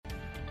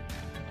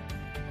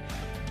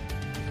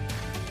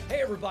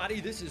Hey everybody,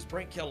 this is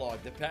Brent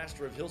Kellogg, the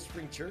pastor of Hill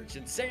Spring Church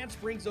in Sand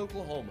Springs,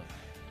 Oklahoma.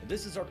 And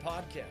this is our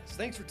podcast.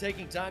 Thanks for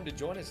taking time to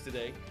join us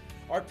today.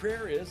 Our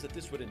prayer is that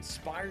this would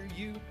inspire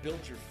you,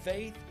 build your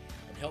faith,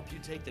 and help you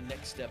take the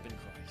next step in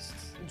Christ.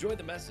 Enjoy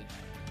the message.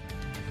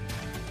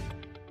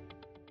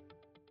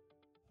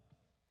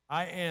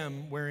 I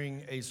am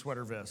wearing a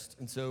sweater vest,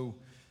 and so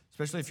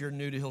especially if you're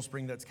new to Hill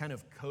Spring, that's kind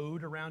of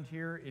code around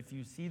here. If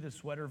you see the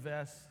sweater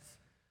vests,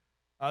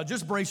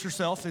 just brace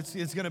yourself.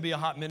 It's going to be a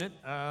hot minute.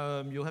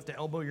 You'll have to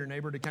elbow your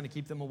neighbor to kind of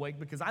keep them awake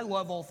because I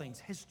love all things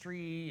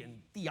history and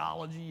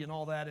theology and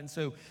all that. And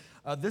so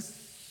this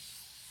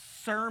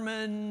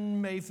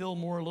sermon may feel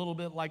more a little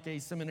bit like a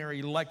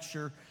seminary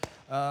lecture,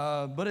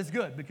 but it's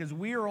good because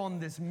we are on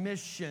this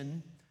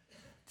mission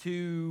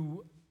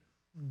to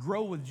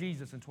grow with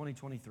Jesus in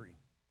 2023.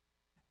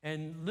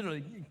 And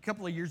literally, a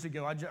couple of years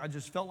ago, I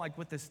just felt like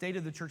with the state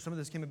of the church, some of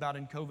this came about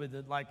in COVID,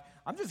 that like,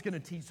 I'm just going to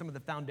teach some of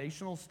the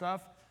foundational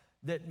stuff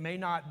that may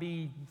not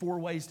be 4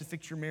 ways to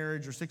fix your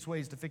marriage or 6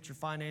 ways to fix your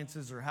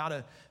finances or how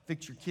to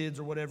fix your kids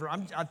or whatever.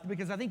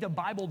 Because I think the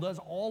Bible does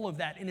all of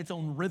that in its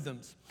own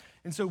rhythms.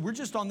 And so we're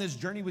just on this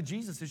journey with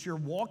Jesus this year,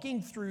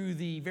 walking through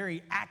the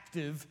very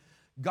active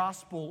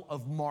Gospel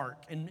of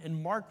Mark.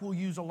 And Mark will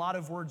use a lot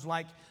of words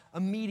like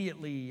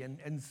immediately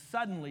and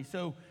suddenly.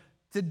 So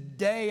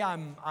today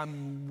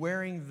I'm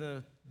wearing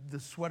the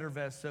sweater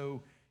vest,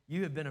 so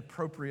you have been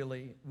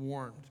appropriately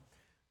warmed.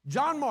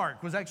 John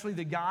Mark was actually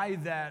the guy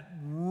that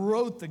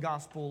wrote the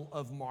Gospel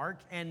of Mark,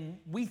 and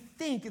we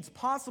think it's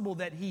possible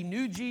that he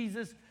knew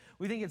Jesus.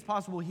 We think it's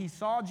possible he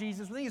saw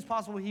Jesus. We think it's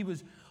possible he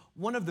was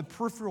one of the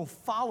peripheral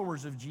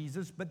followers of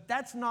Jesus, but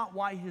that's not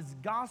why his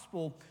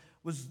gospel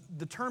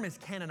the term is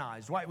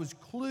canonized, why it was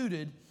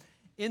included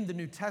in the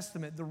New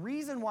Testament. The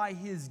reason why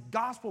his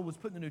gospel was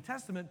put in the New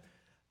Testament,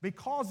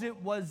 because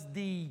it was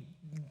the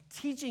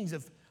teachings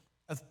of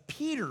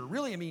Peter.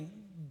 Really, I mean,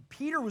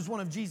 Peter was one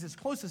of Jesus'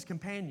 closest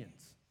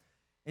companions.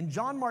 And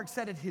John Mark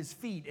sat at his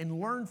feet and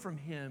learned from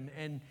him.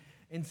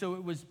 And so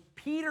it was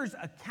Peter's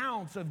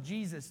accounts of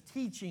Jesus'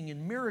 teaching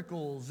and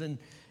miracles and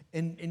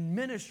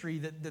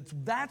ministry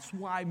that's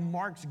why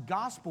Mark's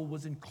gospel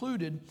was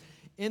included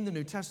in the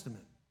New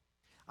Testament.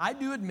 I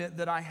do admit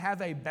that I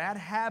have a bad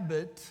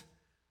habit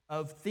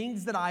of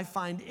things that I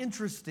find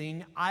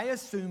interesting. I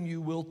assume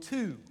you will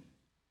too.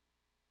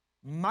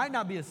 Might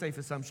not be a safe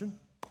assumption.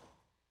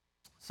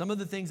 Some of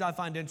the things I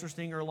find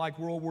interesting are like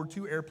World War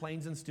II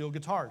airplanes and steel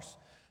guitars.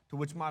 To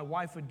which my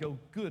wife would go,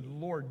 good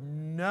Lord,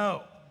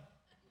 no.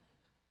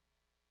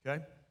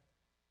 Okay?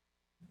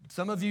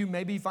 Some of you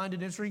maybe find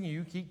it interesting.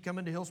 You keep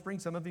coming to Hill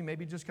Springs. Some of you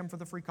maybe just come for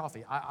the free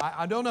coffee.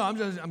 I don't know.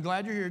 I'm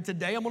glad you're here.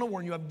 Today I'm going to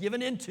warn you, I've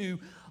given into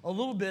a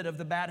little bit of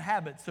the bad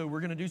habit. So we're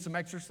going to do some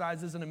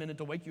exercises in a minute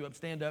to wake you up,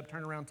 stand up,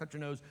 turn around, touch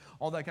your nose,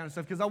 all that kind of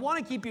stuff. Because I want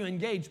to keep you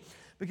engaged.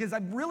 Because I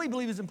really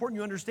believe it's important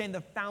you understand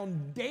the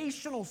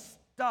foundational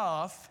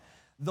stuff,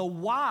 the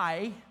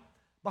why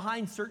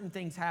behind certain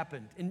things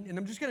happened. And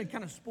I'm just going to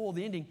kind of spoil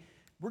the ending.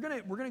 We're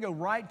going to go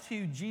right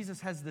to Jesus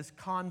has this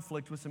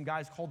conflict with some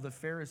guys called the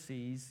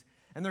Pharisees,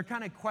 and they're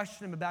kind of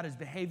questioning him about his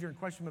behavior and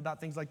questioning him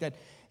about things like that.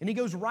 And he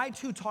goes right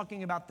to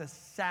talking about the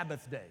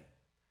Sabbath day.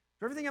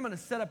 For everything I'm going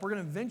to set up, we're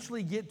going to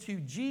eventually get to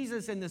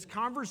Jesus in this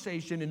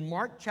conversation in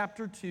Mark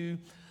chapter 2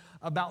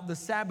 about the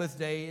Sabbath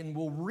day, and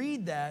we'll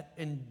read that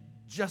in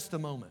just a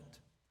moment.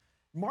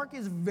 Mark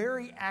is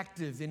very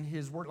active in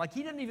his work. Like,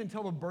 he doesn't even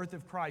tell the birth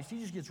of Christ.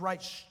 He just gets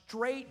right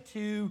straight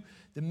to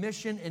the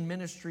mission and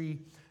ministry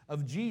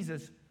of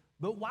Jesus.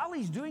 But while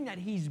he's doing that,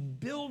 he's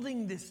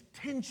building this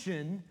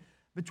tension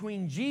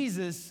between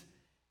Jesus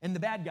and the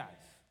bad guys.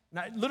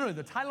 Now, literally,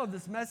 the title of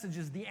this message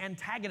is The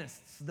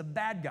Antagonists, the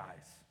bad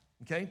guys,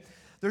 okay?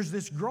 There's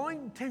this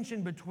growing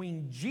tension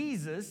between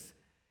Jesus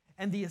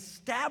and the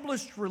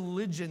established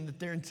religion that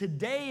they're in.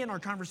 Today in our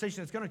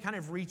conversation, it's going to kind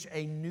of reach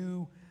a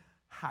new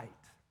height.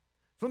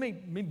 So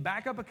let me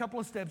back up a couple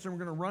of steps, and we're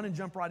going to run and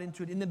jump right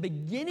into it. In the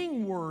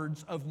beginning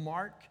words of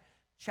Mark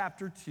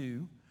chapter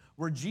 2,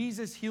 where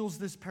Jesus heals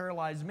this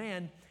paralyzed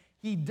man,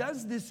 he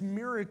does this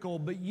miracle,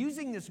 but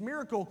using this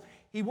miracle,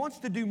 he wants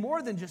to do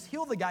more than just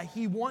heal the guy.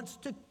 He wants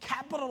to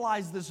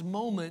capitalize this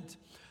moment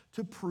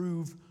to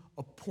prove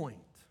a point.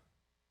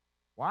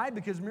 Why?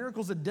 Because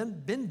miracles had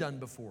been done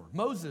before.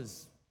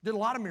 Moses did a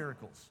lot of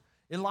miracles.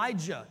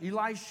 Elijah,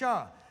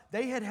 Elisha,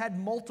 they had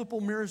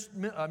multiple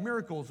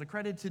miracles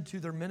accredited to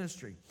their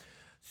ministry.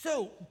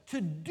 So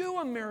to do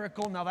a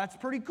miracle, now that's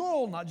pretty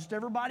cool. Not just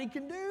everybody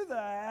can do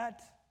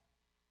that.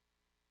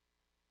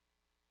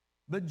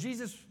 But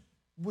Jesus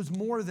was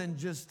more than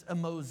just a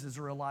Moses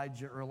or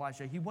Elijah or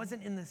Elisha. He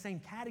wasn't in the same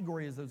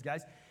category as those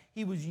guys.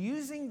 He was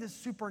using the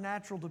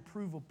supernatural to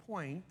prove a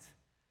point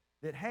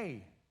that,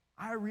 hey,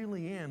 I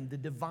really am the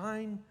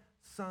divine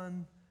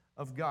Son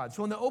of God.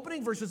 So in the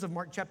opening verses of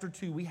Mark chapter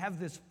 2, we have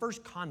this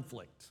first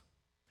conflict.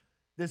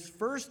 This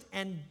first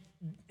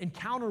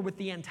encounter with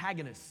the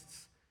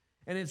antagonists.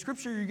 And in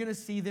Scripture, you're going to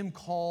see them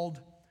called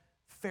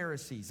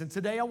Pharisees. And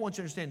today I want you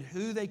to understand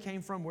who they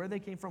came from, where they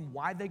came from,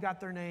 why they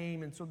got their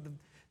name. And so,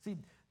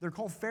 they're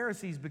called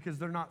Pharisees because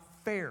they're not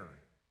fair.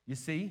 You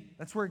see?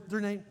 That's where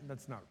their name,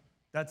 that's not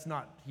That's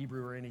not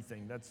Hebrew or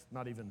anything. That's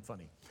not even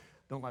funny.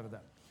 Don't laugh at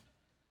that.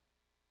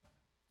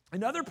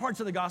 In other parts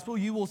of the gospel,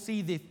 you will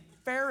see the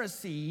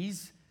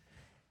Pharisees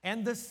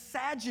and the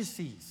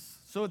Sadducees.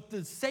 So at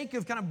the sake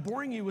of kind of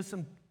boring you with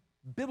some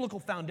biblical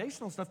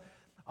foundational stuff,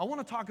 I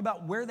want to talk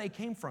about where they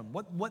came from,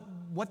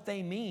 what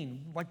they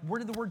mean. Like, where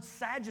did the word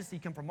Sadducee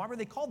come from? Why were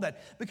they called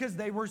that? Because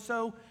they were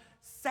so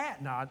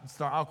sad. No,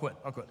 I'll quit.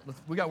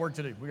 We got work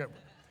to do.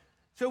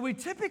 So we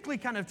typically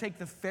kind of take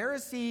the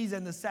Pharisees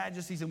and the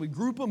Sadducees and we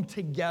group them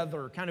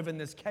together kind of in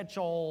this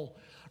catch-all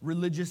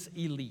religious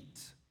elite,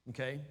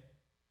 okay?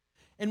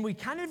 And we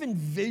kind of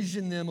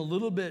envision them a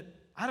little bit,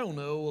 I'm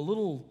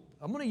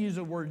going to use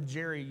a word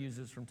Jerry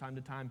uses from time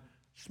to time,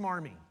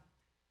 smarmy.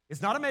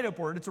 It's not a made-up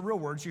word, it's a real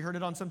word. She heard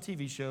it on some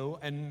TV show,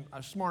 and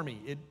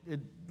smarmy. It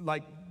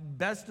like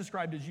best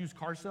described as used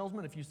car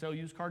salesman. If you sell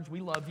used cars,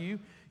 we love you.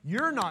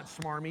 You're not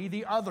smarmy,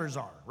 the others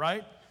are,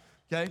 right?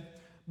 Okay?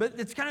 But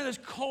it's kind of this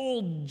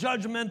cold,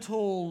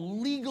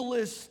 judgmental,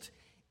 legalist,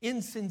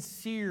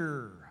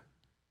 insincere.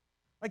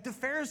 Like the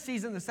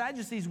Pharisees and the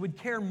Sadducees would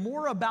care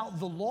more about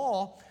the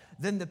law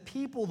than the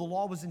people the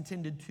law was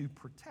intended to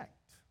protect.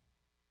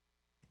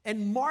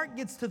 And Mark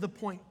gets to the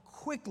point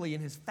quickly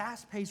in his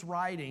fast-paced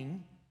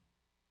writing,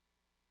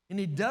 and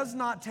he does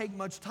not take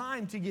much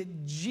time to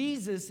get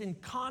Jesus in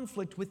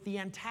conflict with the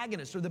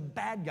antagonists, or the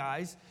bad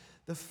guys,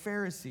 the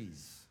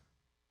Pharisees.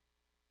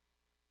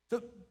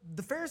 So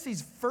the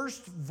Pharisees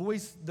first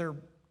voice their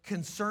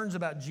concerns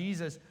about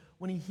Jesus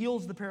when he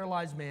heals the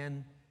paralyzed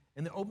man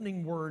in the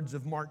opening words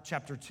of Mark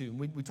chapter 2.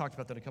 We talked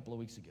about that a couple of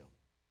weeks ago.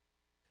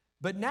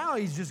 But now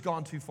he's just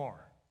gone too far.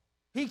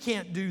 He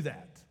can't do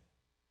that.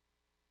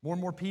 More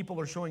and more people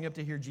are showing up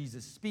to hear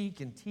Jesus speak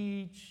and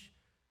teach,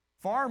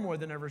 far more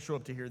than ever show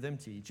up to hear them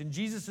teach. And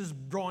Jesus is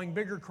drawing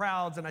bigger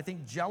crowds, and I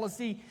think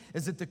jealousy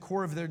is at the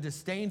core of their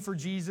disdain for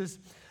Jesus.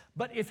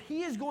 But if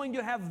he is going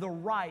to have the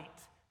right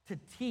to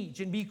teach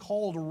and be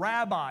called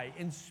rabbi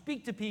and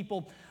speak to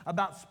people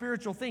about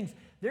spiritual things,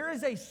 there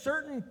is a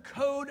certain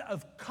code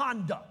of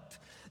conduct.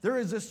 There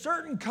is a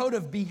certain code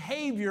of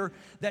behavior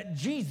that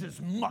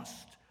Jesus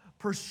must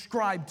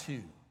prescribe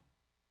to.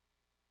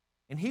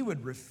 And he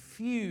would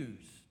refuse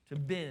to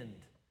bend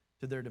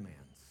to their demands.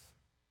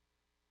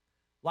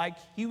 Like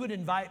he would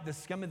invite the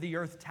scum of the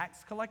earth tax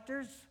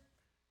collectors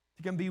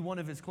to come be one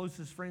of his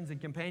closest friends and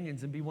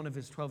companions and be one of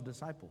his 12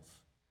 disciples.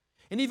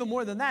 And even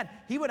more than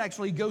that, he would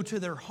actually go to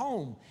their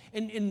home.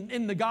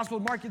 In the Gospel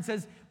of Mark, it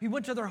says he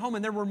went to their home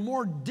and there were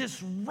more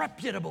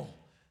disreputable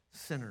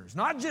sinners.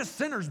 Not just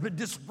sinners, but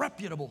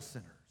disreputable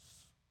sinners.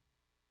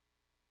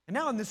 And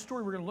now in this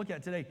story we're going to look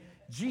at today,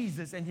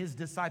 Jesus and his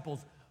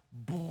disciples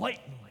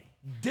blatantly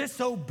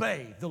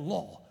disobey the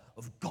law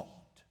of God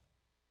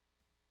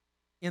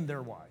in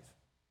their eyes,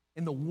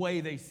 in the way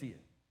they see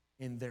it,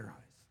 in their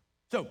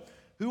eyes. So,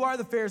 who are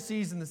the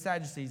Pharisees and the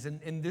Sadducees?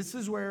 And this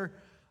is where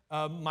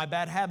my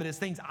bad habit is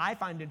things I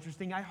find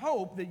interesting. I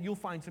hope that you'll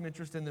find some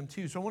interest in them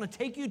too. So I want to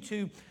take you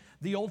to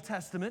the Old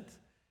Testament.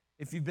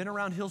 If you've been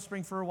around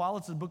Hillspring for a while,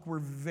 it's a book we're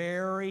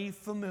very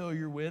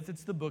familiar with.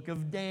 It's the book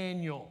of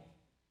Daniel,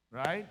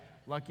 right?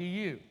 Lucky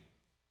you.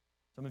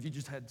 Some of you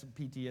just had some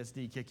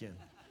PTSD kick in.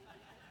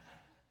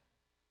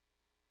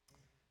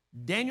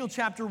 Daniel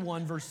chapter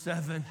 1, verse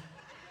 7.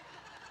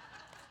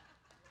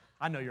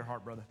 I know your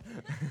heart, brother.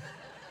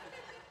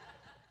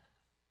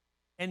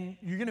 And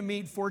you're going to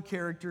meet four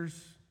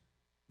characters,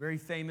 very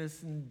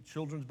famous in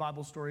children's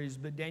Bible stories,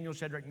 but Daniel,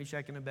 Shadrach,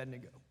 Meshach, and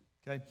Abednego.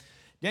 Okay?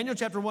 Daniel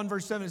chapter 1,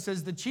 verse 7, it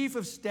says, the chief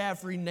of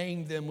staff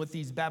renamed them with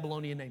these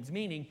Babylonian names,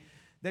 meaning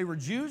they were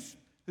Jews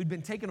who'd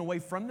been taken away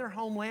from their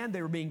homeland.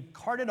 They were being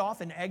carted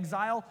off in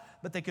exile,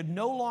 but they could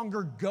no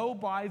longer go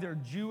by their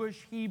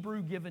Jewish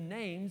Hebrew given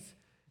names.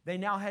 They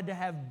now had to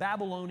have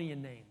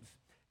Babylonian names.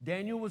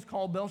 Daniel was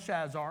called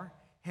Belshazzar.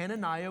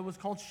 Hananiah was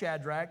called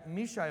Shadrach.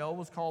 Mishael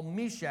was called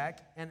Meshach.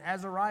 And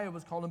Azariah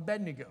was called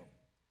Abednego.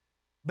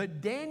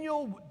 But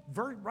Daniel,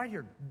 right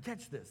here,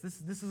 catch this.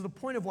 This is the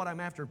point of what I'm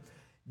after.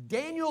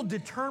 Daniel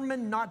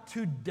determined not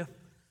to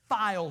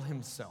defile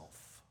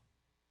himself.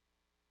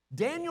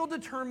 Daniel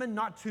determined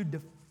not to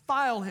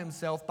defile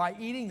himself by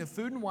eating the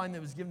food and wine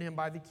that was given to him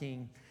by the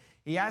king.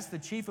 He asked the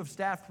chief of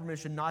staff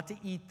permission not to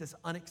eat this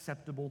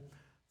unacceptable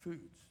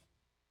foods.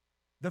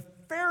 The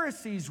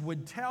Pharisees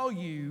would tell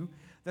you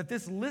that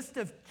this list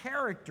of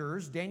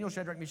characters, Daniel,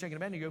 Shadrach, Meshach, and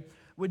Abednego,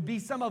 would be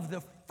some of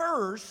the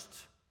first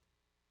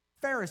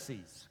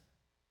Pharisees.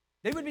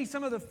 They would be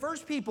some of the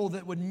first people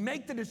that would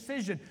make the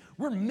decision,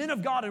 we're men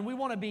of God and we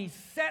want to be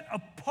set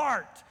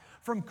apart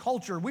from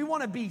culture. We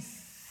want to be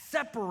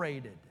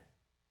separated.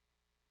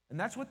 And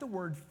that's what the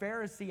word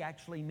Pharisee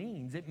actually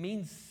means. It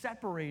means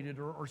separated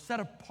or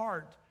set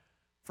apart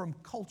from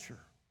culture.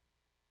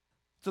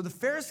 So the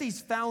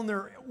Pharisees found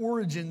their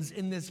origins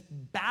in this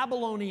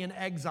Babylonian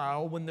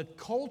exile when the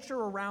culture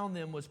around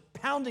them was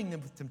pounding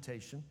them with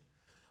temptation,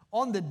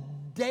 on the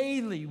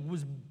daily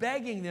was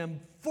begging them,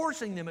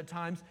 forcing them at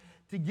times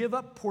to give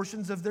up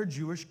portions of their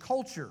Jewish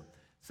culture.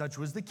 Such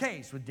was the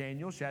case with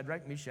Daniel,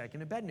 Shadrach, Meshach,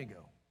 and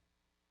Abednego.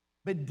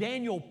 But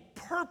Daniel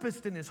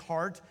purposed in his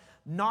heart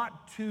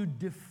not to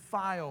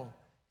defile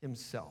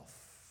himself.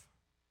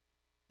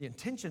 The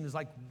intention is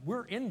like,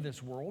 we're in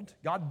this world.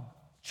 God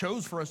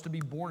chose for us to be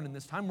born in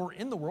this time. We're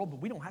in the world,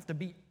 but we don't have to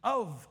be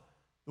of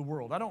the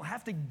world. I don't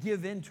have to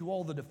give in to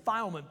all the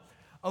defilement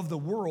of the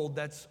world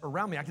that's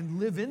around me. I can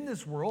live in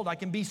this world. I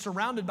can be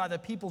surrounded by the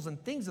peoples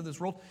and things of this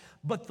world,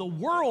 but the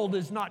world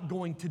is not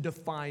going to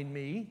define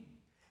me,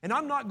 and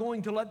I'm not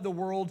going to let the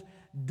world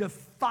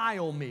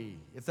defile me.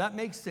 If that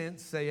makes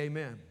sense, say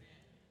amen.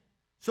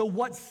 So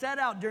what set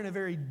out during a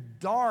very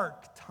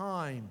dark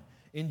time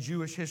in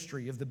Jewish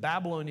history of the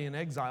Babylonian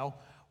exile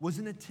was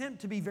an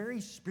attempt to be very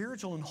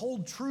spiritual and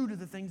hold true to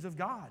the things of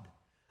God.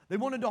 They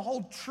wanted to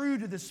hold true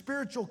to the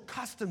spiritual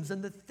customs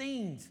and the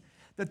things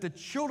that the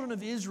children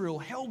of Israel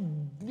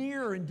held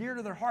near and dear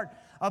to their heart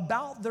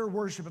about their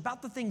worship,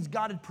 about the things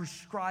God had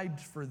prescribed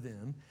for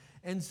them.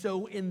 And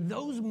so in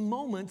those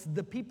moments,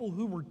 the people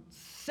who were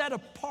set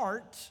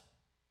apart,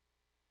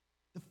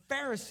 the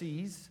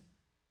Pharisees,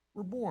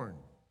 were born.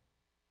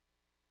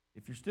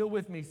 If you're still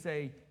with me,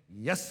 say,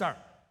 yes, sir.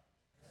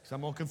 Because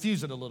I'm going to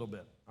confuse it a little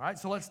bit. All right,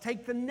 so let's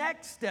take the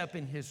next step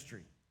in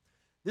history.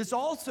 This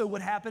also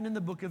would happen in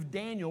the book of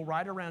Daniel,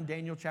 right around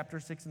Daniel chapter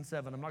 6 and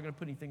 7. I'm not going to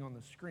put anything on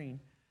the screen.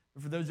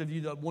 But for those of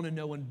you that want to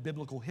know in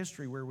biblical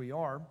history where we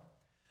are,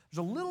 there's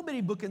a little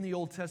bitty book in the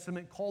Old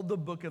Testament called the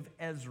book of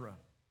Ezra.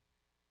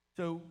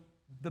 So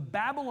the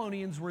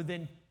Babylonians were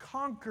then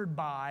conquered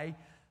by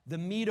the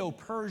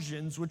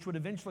Medo-Persians, which would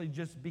eventually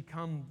just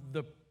become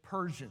the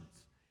Persians.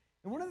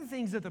 And one of the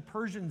things that the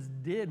Persians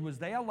did was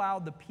they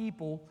allowed the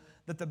people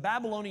that the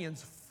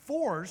Babylonians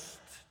forced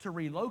to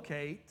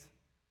relocate,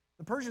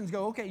 the Persians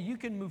go, okay, you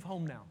can move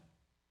home now.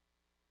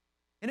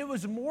 And it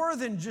was more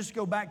than just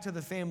go back to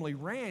the family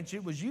ranch.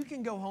 It was you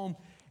can go home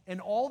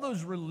and all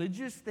those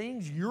religious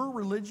things, your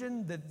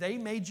religion that they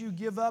made you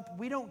give up,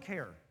 we don't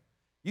care.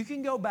 You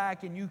can go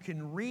back and you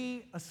can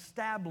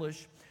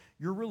reestablish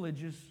your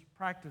religious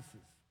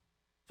practices.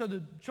 So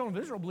the children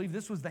of Israel believed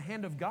this was the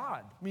hand of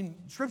God. I mean,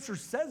 Scripture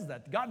says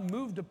that. God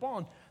moved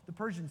upon the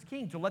Persian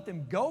king to let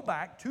them go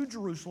back to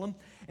Jerusalem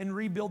and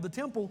rebuild the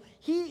temple.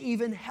 He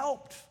even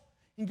helped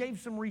and gave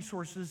some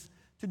resources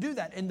to do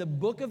that. And the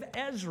book of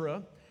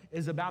Ezra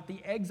is about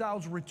the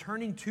exiles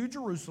returning to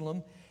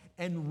Jerusalem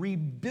and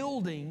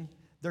rebuilding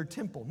their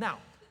temple. Now,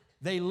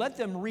 they let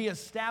them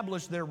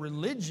reestablish their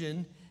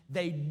religion.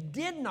 They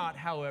did not,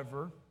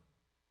 however,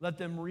 let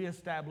them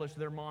reestablish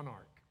their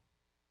monarch.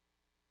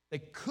 They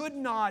could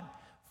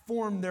not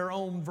form their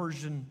own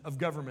version of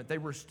government. They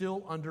were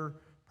still under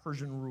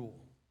Persian rule.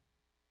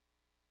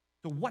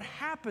 So what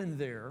happened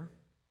there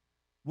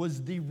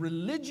was the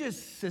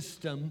religious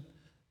system,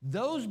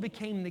 those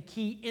became the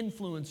key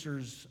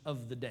influencers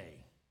of the day.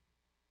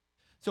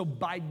 So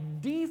by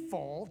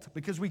default,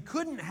 because we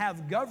couldn't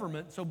have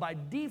government, so by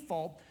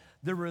default,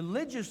 the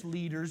religious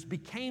leaders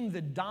became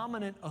the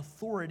dominant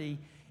authority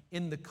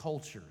in the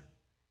culture.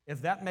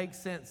 If that makes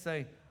sense,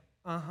 say,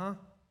 uh-huh.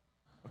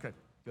 Okay,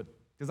 good.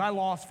 Because I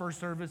lost first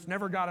service,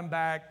 never got him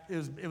back.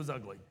 It was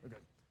ugly. Okay.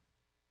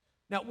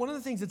 Now, one of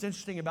the things that's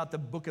interesting about the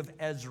book of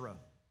Ezra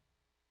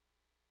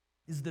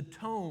is the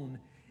tone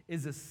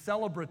is a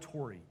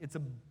celebratory. It's a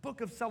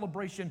book of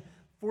celebration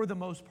for the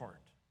most part.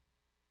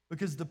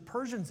 Because the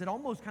Persians had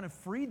almost kind of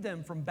freed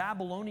them from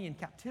Babylonian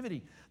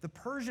captivity. The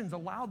Persians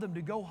allowed them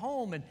to go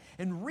home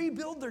and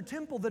rebuild their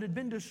temple that had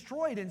been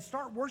destroyed and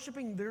start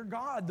worshiping their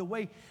God the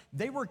way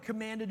they were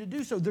commanded to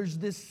do so. There's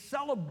this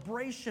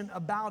celebration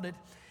about it,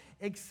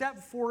 except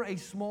for a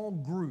small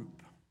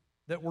group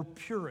that were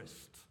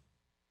purists.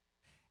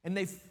 And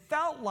they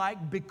felt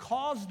like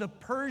because the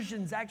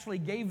Persians actually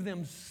gave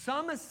them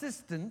some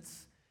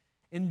assistance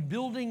in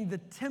building the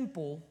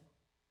temple,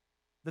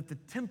 that the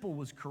temple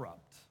was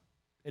corrupt.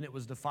 And it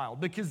was defiled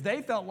because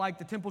they felt like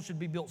the temple should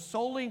be built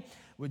solely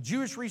with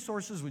Jewish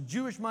resources, with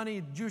Jewish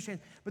money, Jewish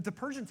hands. But the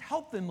Persians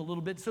helped them a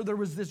little bit. So there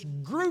was this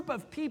group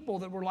of people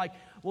that were like,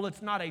 well,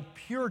 it's not a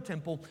pure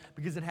temple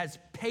because it has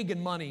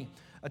pagan money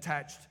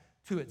attached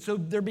to it. So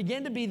there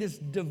began to be this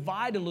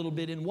divide a little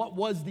bit in what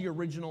was the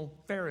original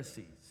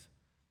Pharisees.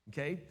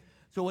 Okay?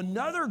 So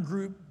another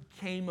group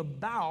came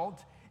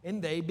about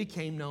and they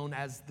became known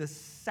as the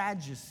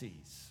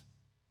Sadducees.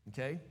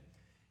 Okay?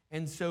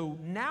 And so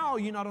now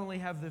you not only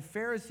have the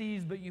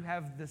Pharisees, but you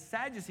have the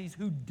Sadducees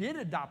who did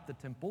adopt the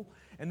temple,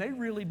 and they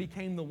really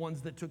became the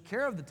ones that took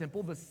care of the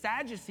temple. The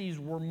Sadducees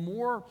were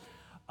more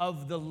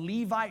of the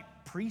Levite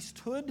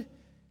priesthood.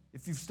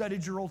 If you've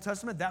studied your Old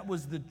Testament, that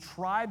was the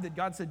tribe that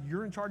God said,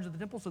 you're in charge of the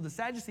temple. So the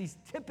Sadducees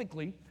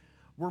typically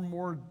were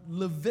more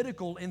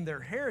Levitical in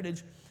their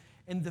heritage.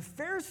 And the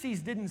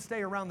Pharisees didn't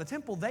stay around the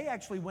temple. They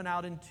actually went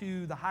out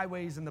into the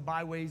highways and the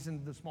byways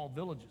and the small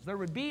villages. There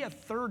would be a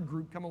third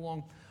group come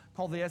along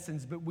called the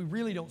Essenes, but we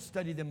really don't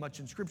study them much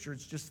in Scripture.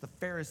 It's just the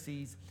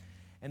Pharisees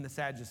and the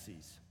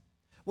Sadducees.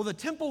 Well, the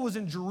temple was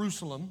in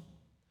Jerusalem,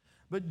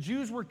 but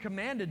Jews were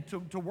commanded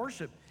to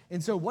worship.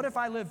 And so what if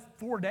I live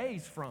 4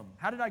 days from?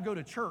 How did I go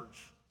to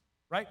church,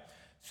 right?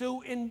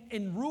 So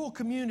in rural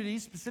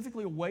communities,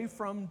 specifically away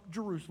from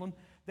Jerusalem,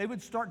 they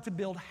would start to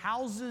build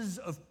houses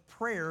of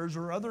prayers,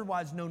 or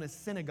otherwise known as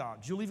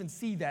synagogues. You'll even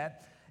see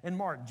that in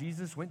Mark.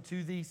 Jesus went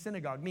to the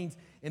synagogue. It means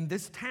in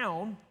this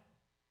town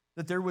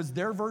that there was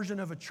their version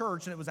of a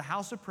church, and it was a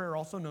house of prayer,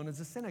 also known as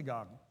a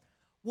synagogue.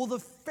 Well, the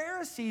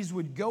Pharisees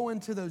would go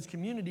into those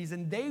communities,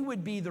 and they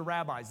would be the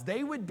rabbis.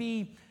 They would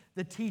be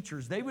the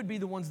teachers. They would be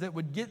the ones that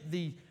would get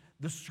the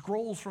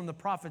scrolls from the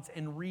prophets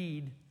and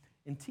read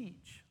and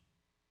teach.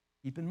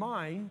 Keep in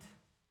mind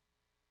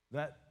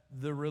that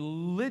the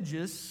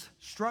religious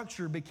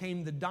structure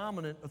became the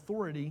dominant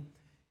authority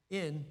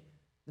in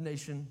the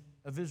nation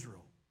of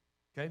Israel,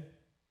 okay?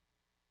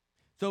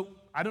 So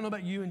I don't know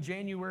about you in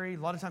January, a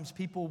lot of times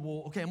people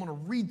will, okay, I'm going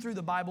to read through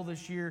the Bible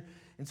this year.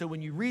 And so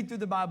when you read through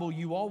the Bible,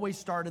 you always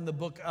start in the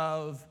book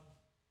of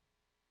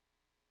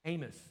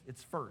Amos.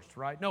 It's first,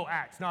 right? No,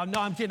 Acts. No,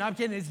 I'm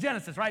kidding. It's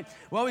Genesis, right?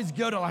 We always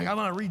go to I'm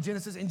going to read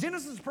Genesis. And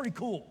Genesis is pretty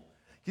cool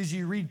because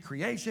you read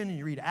creation and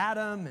you read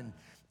Adam and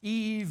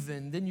Eve,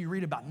 and then you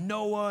read about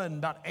Noah and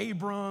about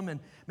Abram, and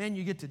man,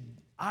 you get to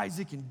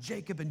Isaac and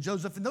Jacob and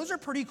Joseph, and those are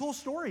pretty cool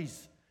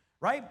stories,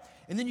 right?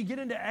 And then you get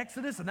into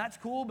Exodus, and that's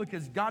cool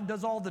because God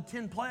does all the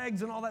 10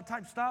 plagues and all that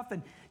type stuff,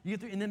 and you get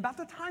through, and then about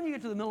the time you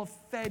get to the middle of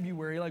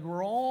February, like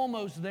we're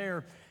almost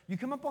there, you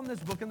come up on this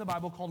book in the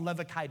Bible called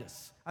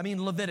Leviticus,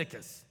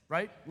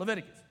 right?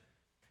 Leviticus.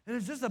 And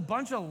it's just a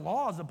bunch of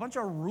laws, a bunch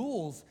of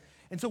rules.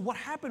 And so what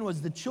happened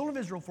was the children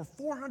of Israel for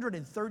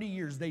 430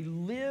 years, they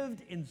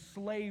lived in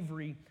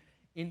slavery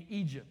in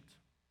Egypt.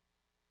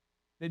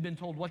 They'd been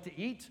told what to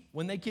eat,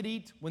 when they could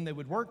eat, when they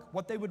would work,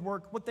 what they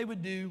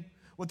would do,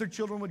 what their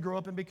children would grow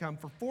up and become.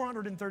 For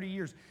 430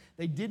 years,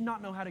 they did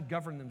not know how to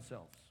govern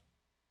themselves.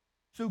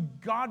 So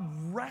God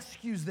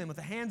rescues them with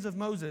the hands of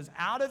Moses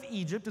out of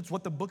Egypt. It's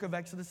what the book of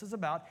Exodus is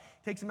about.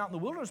 Takes them out in the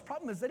wilderness.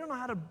 Problem is they don't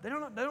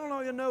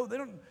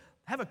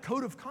have a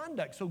code of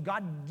conduct. So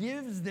God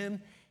gives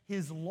them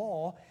his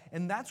law,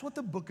 and that's what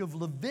the book of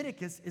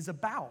Leviticus is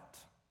about.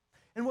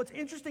 And what's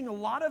interesting, a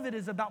lot of it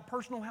is about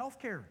personal health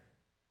care.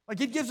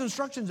 Like it gives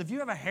instructions. If you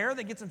have a hair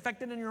that gets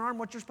infected in your arm,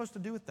 what you're supposed to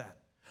do with that.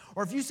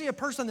 Or if you see a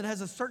person that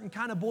has a certain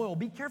kind of boil,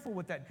 be careful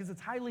with that because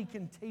it's highly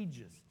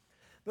contagious.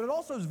 But it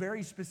also is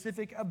very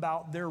specific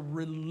about their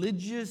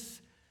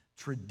religious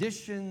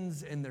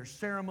traditions and their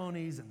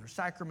ceremonies and their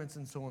sacraments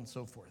and so on and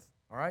so forth,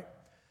 all right?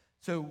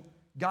 So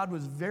God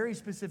was very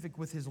specific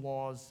with his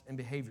laws and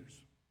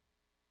behaviors.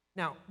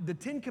 Now, the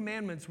 10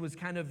 Commandments was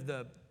kind of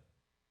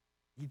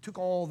he took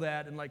all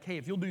that and like, hey,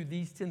 if you'll do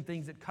these 10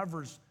 things, it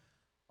covers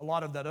a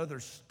lot of that other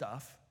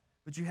stuff.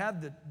 But you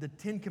have the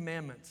 10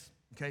 Commandments,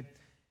 okay?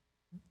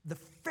 The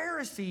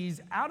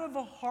Pharisees, out of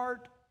a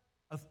heart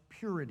of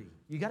purity,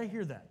 you got to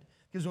hear that.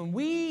 Because when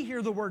we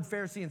hear the word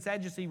Pharisee and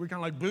Sadducee, we're kind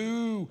of like,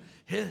 boo,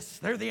 hiss,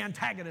 they're the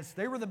antagonists,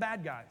 they were the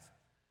bad guys.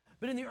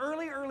 But in the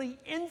early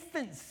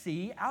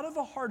infancy, out of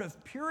a heart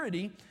of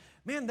purity,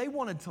 man, they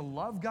wanted to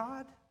love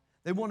God.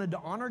 They wanted to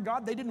honor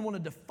God. They didn't want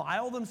to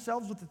defile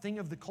themselves with the thing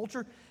of the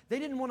culture. They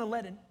didn't want to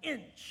let an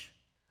inch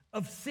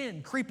of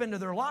sin creep into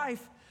their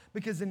life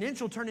because an inch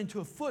will turn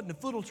into a foot, and a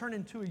foot will turn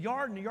into a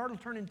yard, and a yard will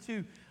turn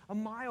into a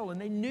mile, and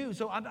they knew.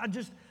 So I'm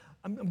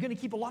going to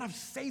keep a lot of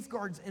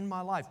safeguards in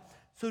my life.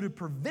 So to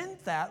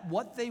prevent that,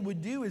 what they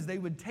would do is they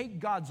would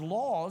take God's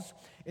laws,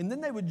 and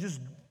then they would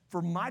just,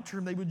 for my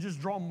term, they would just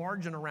draw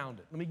margin around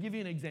it. Let me give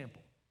you an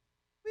example.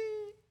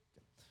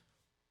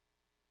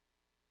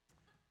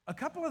 A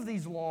couple of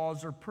these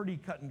laws are pretty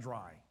cut and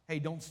dry. Hey,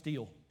 don't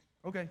steal.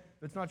 Okay,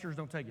 if it's not yours,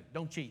 don't take it.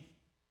 Don't cheat.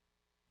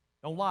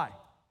 Don't lie.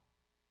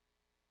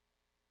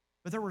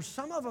 But there were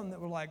some of them that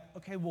were like,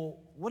 okay, well,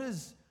 what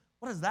is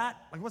that?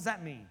 Like, what's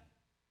that mean?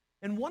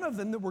 And one of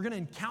them that we're going to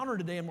encounter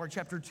today in Mark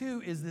chapter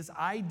 2 is this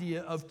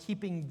idea of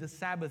keeping the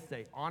Sabbath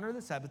day. Honor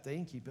the Sabbath day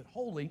and keep it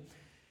holy.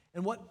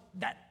 And what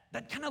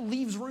that kind of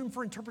leaves room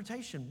for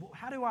interpretation. Well,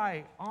 how do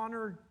I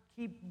honor,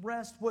 keep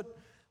rest? What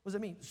does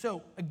it mean?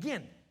 So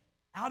again,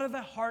 out of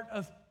a heart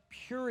of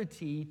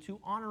purity to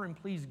honor and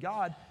please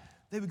God,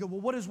 they would go,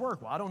 well, what is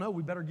work? Well, I don't know.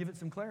 We better give it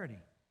some clarity.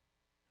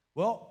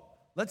 Well,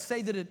 let's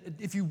say that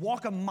if you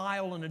walk a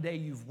mile in a day,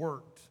 you've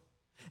worked.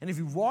 And if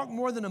you walk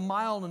more than a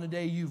mile in a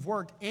day, you've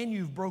worked and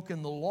you've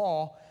broken the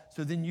law,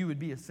 so then you would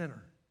be a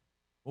sinner.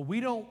 Well,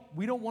 we don't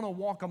want to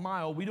walk a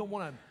mile. We don't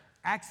want to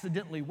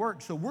accidentally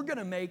work. So we're going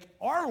to make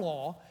our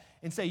law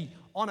and say,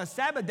 on a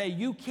Sabbath day,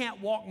 you can't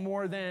walk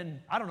more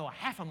than, a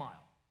half a mile.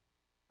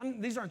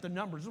 These aren't the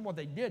numbers, this is what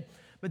they did.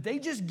 But they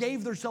just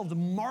gave themselves a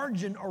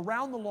margin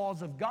around the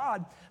laws of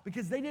God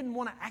because they didn't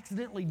want to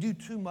accidentally do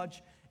too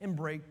much and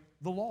break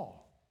the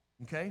law,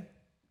 okay?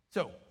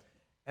 So,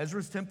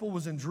 Ezra's temple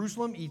was in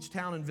Jerusalem. Each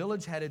town and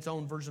village had its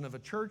own version of a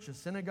church, a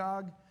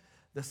synagogue.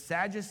 The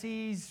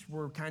Sadducees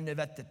were kind of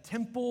at the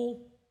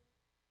temple.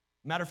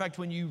 Matter of fact,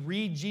 when you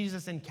read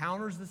Jesus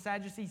encounters the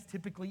Sadducees,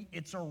 typically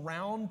it's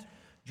around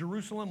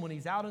Jerusalem. When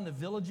he's out in the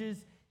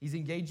villages, he's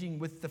engaging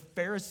with the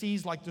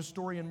Pharisees, like the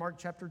story in Mark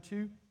chapter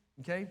 2,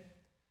 okay?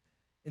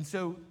 And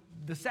so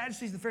the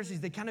Sadducees and the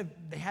Pharisees,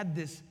 they had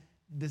this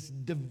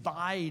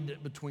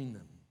divide between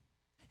them.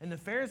 And the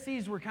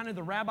Pharisees were kind of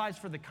the rabbis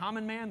for the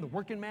common man, the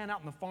working man out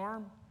in the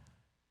farm.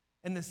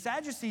 And the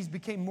Sadducees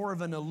became more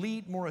of an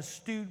elite, more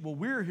astute. Well,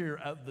 we're here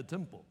at the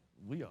temple.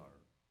 We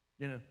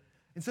are,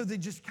 And so they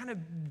just kind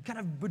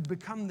of would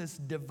become this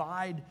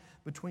divide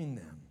between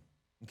them,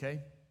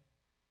 okay?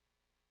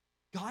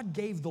 God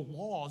gave the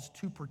laws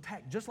to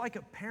protect, just like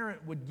a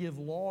parent would give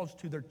laws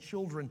to their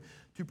children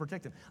to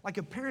protect them. Like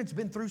a parent's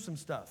been through some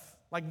stuff.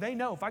 Like they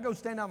know if I go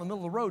stand out in the middle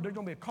of the road, there's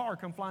gonna be a car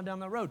come flying down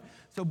that road.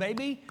 So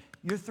baby,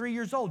 you're 3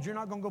 years old. You're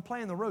not gonna go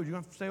play in the road. You're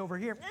gonna stay over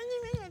here.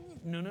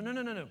 No.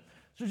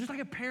 So just like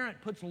a parent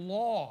puts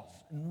laws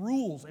and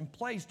rules in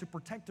place to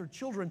protect their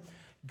children,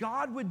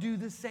 God would do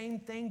the same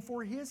thing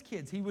for his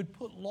kids. He would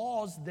put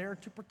laws there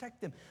to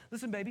protect them.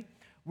 Listen, baby,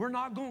 we're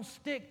not gonna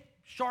stick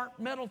sharp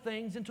metal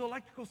things into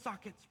electrical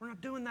sockets. We're not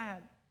doing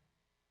that.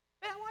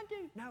 Hey, I want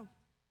to. No.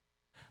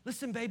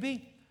 Listen,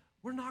 baby,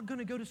 we're not going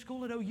to go to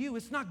school at OU.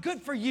 It's not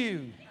good for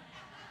you.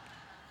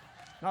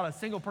 Not a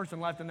single person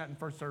laughed in that in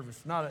first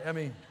service.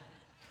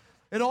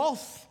 It all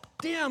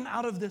stemmed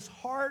out of this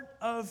heart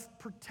of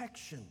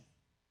protection.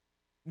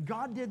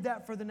 God did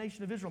that for the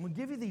nation of Israel. I'm going to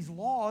give you these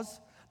laws,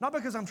 not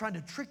because I'm trying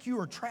to trick you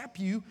or trap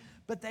you,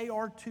 but they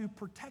are to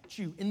protect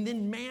you. And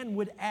then man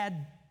would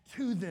add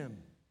to them.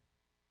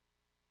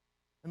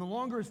 And the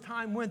longer as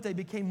time went, they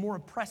became more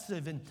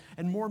oppressive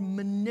and more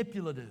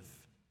manipulative.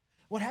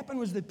 What happened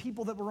was the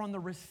people that were on the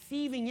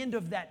receiving end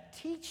of that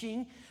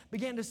teaching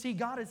began to see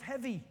God as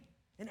heavy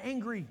and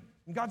angry.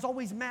 And God's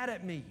always mad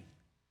at me.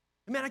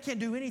 And man, I can't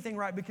do anything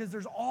right because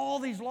there's all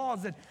these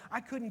laws that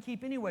I couldn't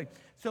keep anyway.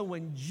 So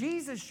when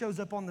Jesus shows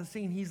up on the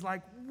scene, he's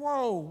like,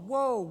 whoa.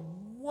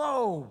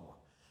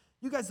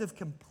 You guys have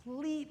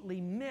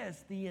completely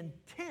missed the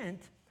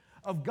intent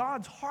of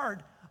God's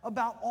heart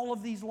about all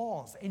of these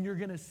laws. And you're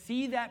going to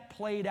see that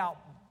played out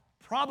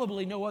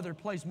probably no other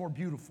place more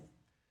beautiful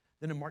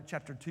than in Mark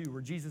chapter 2,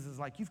 where Jesus is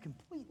like, you've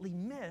completely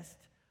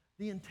missed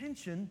the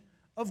intention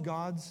of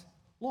God's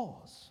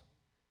laws.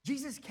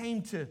 Jesus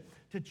came to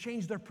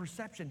change their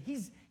perception.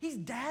 He's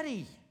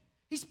daddy.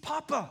 He's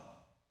papa.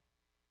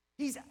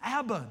 He's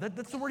Abba.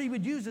 That's the word he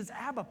would use, is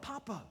Abba,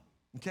 papa.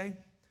 Okay?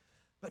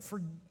 But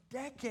for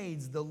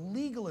decades, the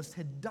legalists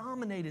had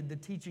dominated the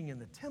teaching in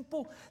the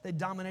temple. They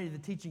dominated the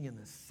teaching in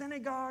the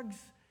synagogues.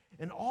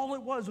 And all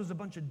it was a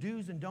bunch of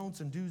do's and don'ts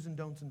and do's and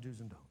don'ts and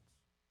do's and don'ts.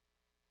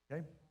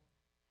 Okay?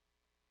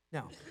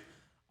 Now,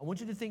 I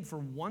want you to think for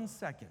 1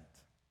 second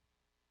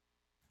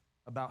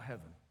about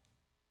heaven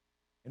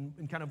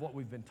and kind of what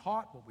we've been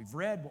taught, what we've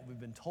read, what we've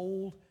been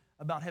told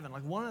about heaven.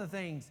 Like one of the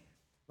things,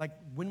 like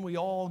when we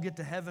all get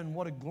to heaven,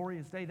 what a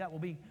glorious day that will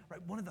be.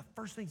 Right? One of the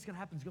first things that's going to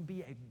happen is going to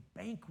be a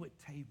banquet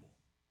table.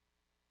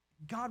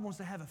 God wants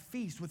to have a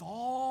feast with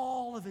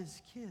all of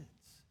his kids.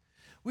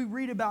 We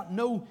read about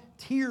no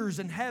tears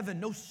in heaven,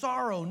 no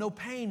sorrow, no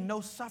pain,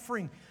 no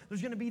suffering.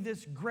 There's going to be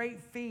this great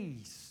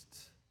feast.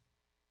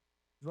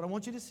 Here's what I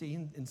want you to see,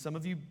 and some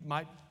of you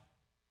might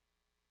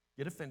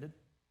get offended.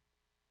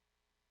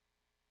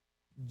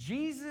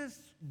 Jesus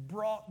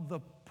brought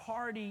the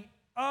party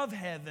of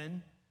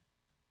heaven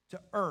to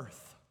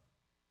earth.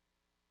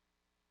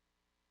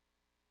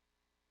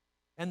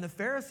 And the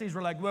Pharisees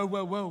were like,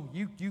 whoa,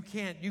 you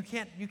can't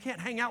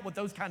hang out with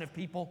those kind of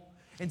people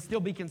and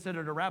still be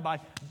considered a rabbi.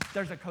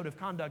 There's a code of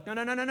conduct.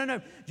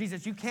 No.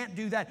 Jesus, you can't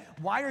do that.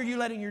 Why are you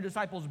letting your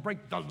disciples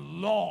break the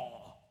law?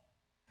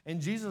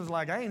 And Jesus is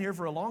like, I ain't here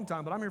for a long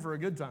time, but I'm here for a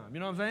good time. You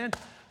know what I'm saying?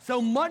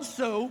 So much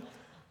so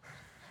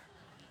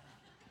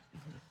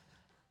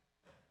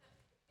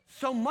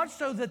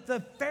that the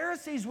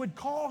Pharisees would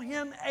call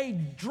him a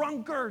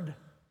drunkard. Let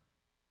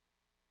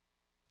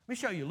me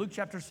show you, Luke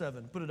chapter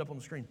 7. Put it up on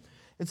the screen.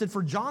 It said,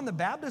 for John the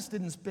Baptist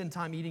didn't spend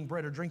time eating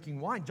bread or drinking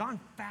wine. John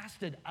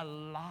fasted a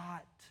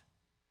lot.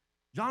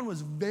 John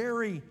was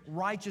very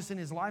righteous in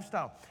his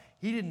lifestyle.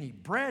 He didn't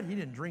eat bread. He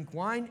didn't drink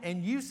wine.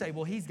 And you say,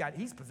 well, he's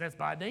possessed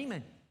by a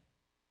demon.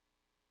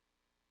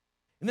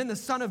 And then the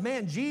Son of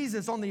Man,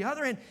 Jesus, on the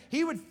other hand,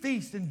 he would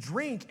feast and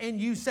drink, and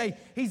you say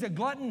he's a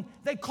glutton.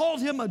 They called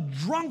him a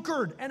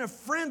drunkard and a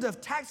friend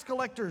of tax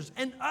collectors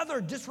and other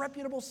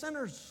disreputable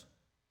sinners.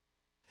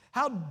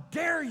 How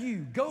dare you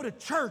go to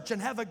church and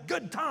have a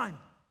good time?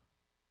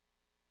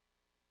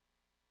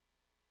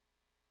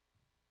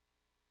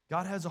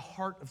 God has a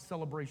heart of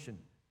celebration.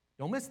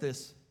 Don't miss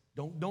this.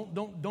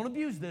 Don't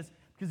abuse this,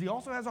 because he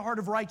also has a heart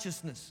of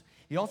righteousness.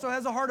 He also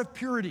has a heart of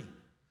purity.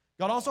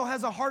 God also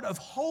has a heart of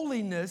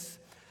holiness,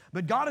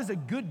 but God is a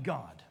good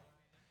God.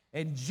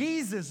 And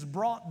Jesus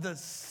brought the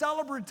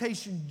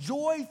celebration,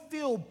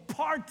 joy-filled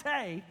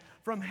party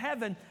from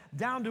heaven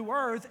down to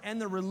earth,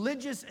 and the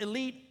religious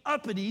elite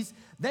uppities,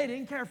 they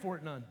didn't care for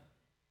it none.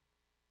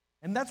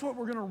 And that's what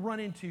we're going to run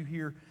into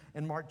here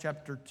in Mark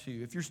chapter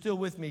 2. If you're still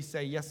with me,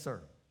 say, yes,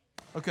 sir.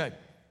 Okay.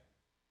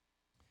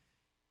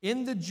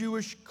 In the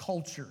Jewish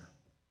culture,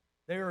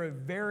 they are a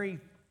very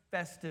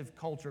festive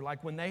culture.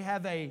 Like when they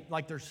have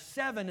there's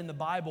 7 in the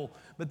Bible,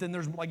 but then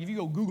there's, like if you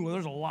go Google it,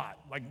 there's a lot.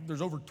 Like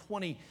there's over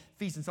 20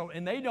 feasts and so,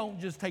 and they don't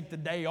just take the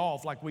day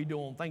off like we do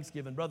on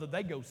Thanksgiving, brother.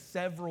 They go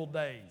several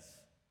days.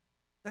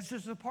 That's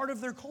just a part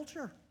of their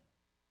culture.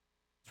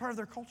 It's part of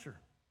their culture,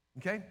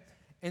 okay?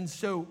 And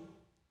so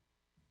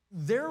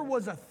there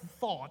was a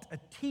thought, a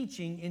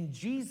teaching in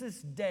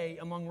Jesus' day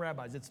among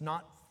rabbis. It's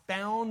not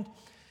found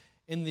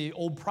in the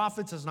old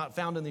prophets. It's not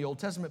found in the Old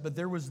Testament, but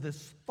there was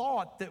this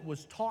thought that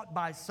was taught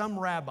by some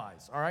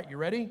rabbis. All right, you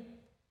ready?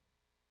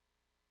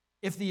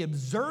 If the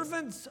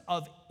observance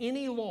of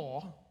any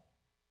law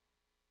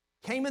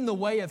came in the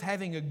way of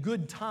having a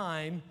good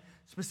time,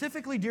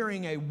 specifically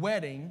during a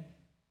wedding,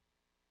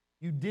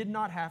 you did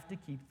not have to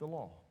keep the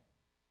law.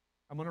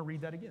 I'm going to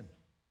read that again.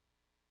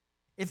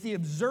 If the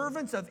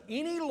observance of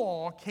any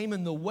law came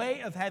in the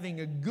way of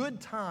having a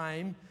good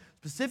time,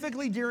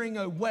 specifically during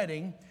a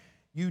wedding,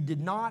 you did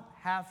not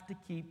have to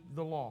keep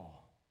the law.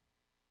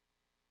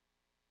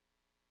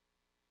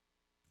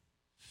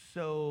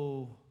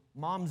 So,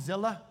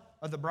 Momzilla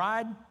of the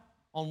bride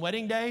on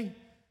wedding day,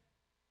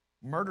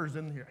 murder's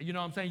in here. You know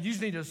what I'm saying? You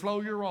just need to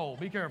slow your roll.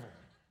 Be careful.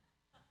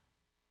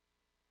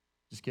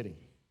 Just kidding.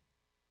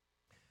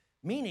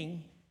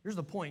 Meaning, here's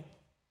the point.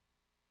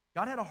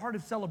 God had a heart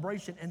of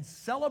celebration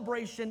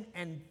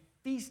and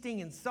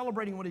feasting and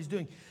celebrating what he's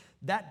doing.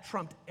 That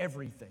trumped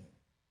everything.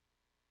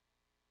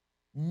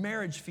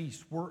 Marriage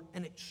feasts were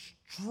an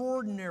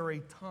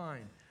extraordinary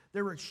time.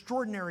 They were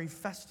extraordinary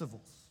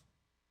festivals.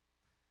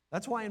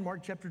 That's why in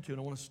Mark chapter 2,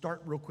 and I want to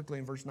start real quickly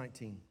in verse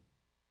 19.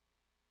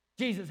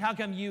 Jesus, how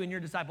come you and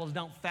your disciples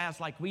don't fast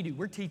like we do?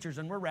 We're teachers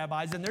and we're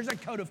rabbis, and there's a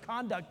code of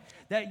conduct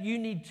that you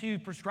need to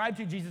prescribe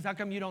to. Jesus, how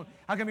come you're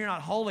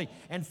not holy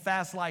and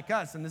fast like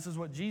us? And this is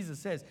what Jesus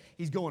says.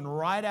 He's going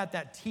right at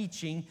that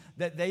teaching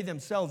that they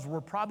themselves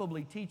were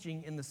probably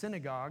teaching in the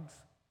synagogues.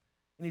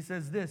 And he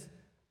says this,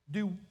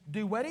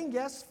 do wedding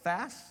guests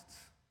fast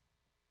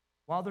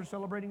while they're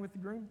celebrating with the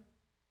groom?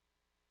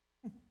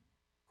 Of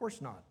course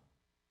not.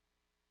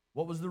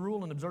 What was the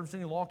rule? An observance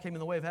of any law came in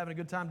the way of having a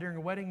good time during a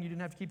wedding. You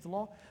didn't have to keep the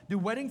law. Do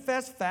wedding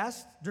fast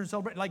during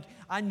celebration? Like,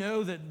 I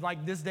know that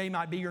like this day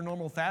might be your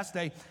normal fast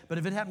day, but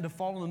if it happened to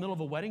fall in the middle of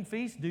a wedding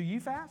feast, do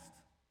you fast?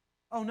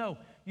 Oh, no,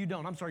 you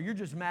don't. I'm sorry, you're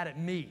just mad at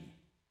me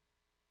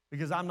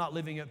because I'm not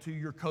living up to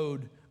your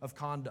code of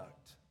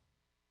conduct.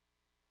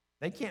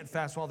 They can't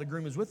fast while the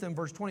groom is with them.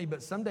 Verse 20,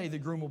 but someday the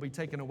groom will be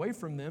taken away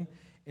from them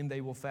and they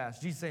will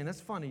fast. Jesus saying,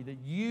 that's funny that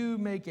you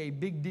make a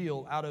big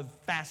deal out of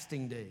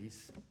fasting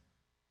days.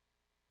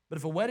 But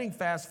if a wedding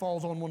fast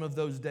falls on one of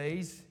those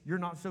days, you're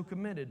not so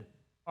committed,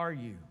 are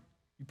you?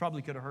 You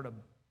probably could have heard a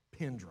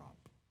pin drop.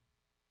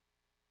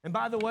 And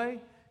by the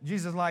way,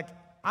 Jesus is like,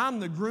 I'm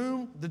the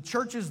groom, the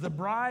church is the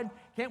bride.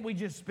 Can't we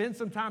just spend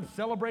some time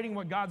celebrating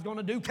what God's going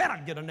to do? Can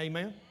I get an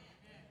amen?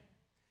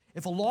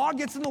 If a law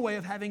gets in the way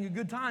of having a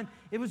good time,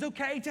 it was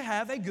okay to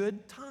have a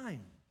good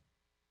time.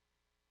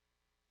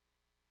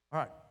 All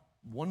right,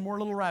 one more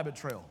little rabbit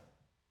trail.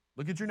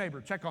 Look at your neighbor,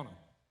 check on them,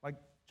 like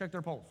check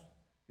their pulse.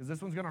 Because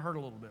this one's going to hurt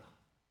a little bit.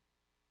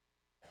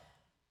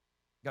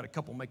 Got a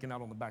couple making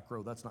out on the back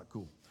row. That's not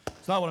cool.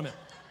 It's not what I meant.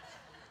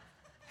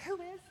 Who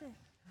is it?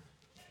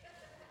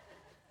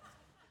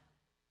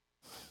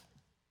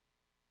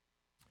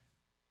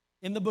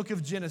 In the book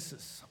of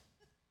Genesis.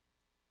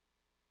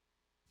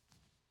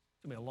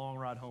 It's going to be a long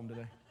ride home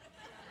today.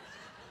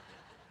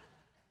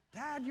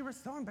 Dad, you were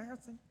so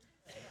embarrassing.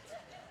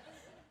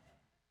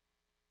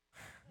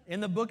 In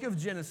the book of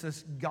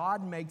Genesis,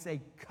 God makes a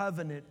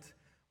covenant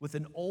with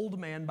an old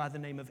man by the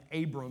name of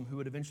Abram, who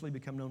would eventually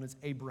become known as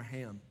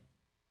Abraham.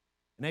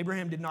 And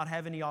Abraham did not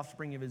have any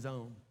offspring of his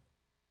own.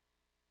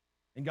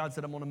 And God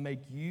said, I'm going to make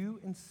you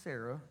and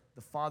Sarah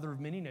the father of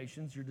many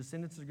nations. Your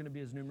descendants are going to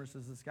be as numerous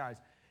as the skies.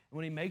 And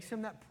when he makes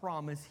him that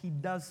promise, he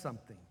does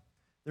something.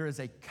 There is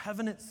a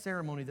covenant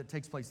ceremony that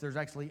takes place. There's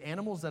actually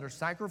animals that are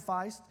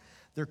sacrificed.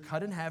 They're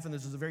cut in half, and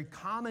this is a very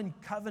common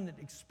covenant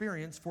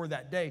experience for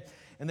that day.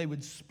 And they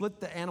would split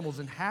the animals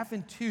in half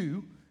and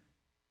two,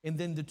 and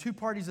then the two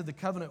parties of the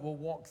covenant will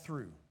walk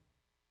through.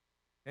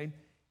 Okay?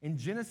 In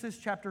Genesis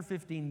chapter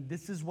 15,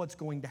 this is what's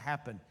going to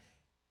happen.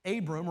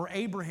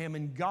 Abraham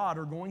and God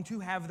are going to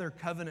have their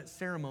covenant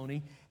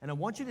ceremony, and I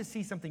want you to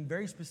see something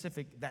very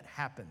specific that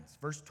happens.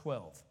 Verse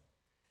 12.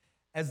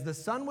 As the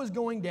sun was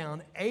going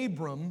down,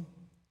 Abram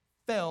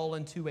fell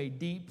into a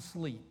deep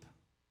sleep,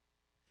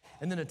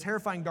 and then a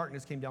terrifying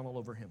darkness came down all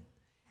over him.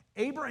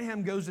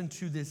 Abraham goes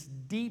into this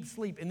deep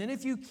sleep, and then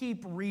if you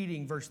keep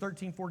reading, verse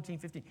 13, 14,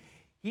 15,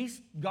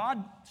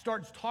 God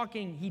starts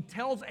talking. He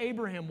tells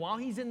Abraham while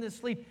he's in this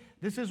sleep,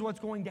 this is what's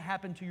going to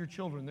happen to your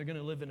children. They're going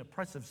to live in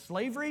oppressive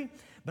slavery,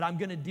 but I'm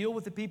going to deal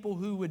with the people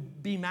who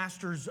would be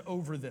masters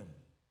over them.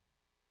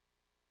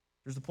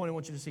 Here's the point I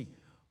want you to see.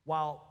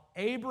 While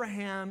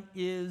Abraham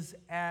is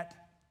at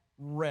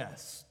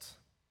rest,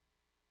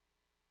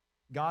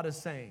 God is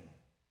saying,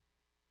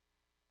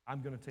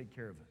 I'm going to take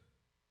care of it.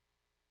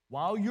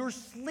 While you're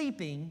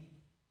sleeping,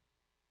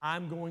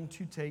 I'm going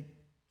to take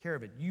care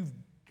of it.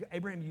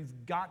 Abraham,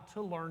 you've got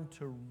to learn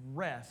to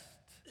rest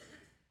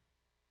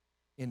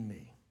in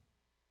me.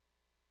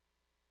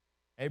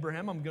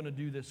 Abraham, I'm going to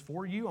do this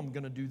for you. I'm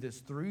going to do this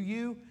through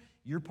you.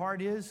 Your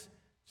part is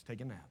just take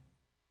a nap.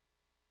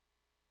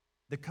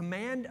 The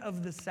command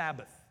of the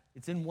Sabbath,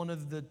 it's in one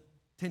of the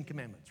 10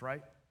 commandments,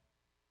 right?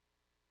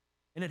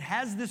 And it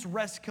has this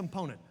rest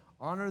component.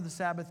 Honor the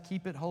Sabbath,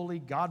 keep it holy.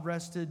 God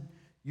rested.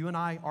 You and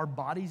I, our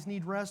bodies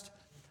need rest.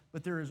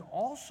 But there is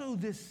also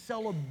this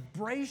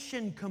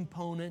celebration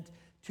component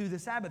to the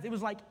Sabbath. It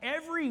was like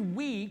every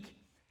week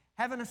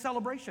having a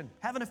celebration,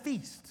 having a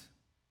feast.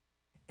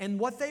 And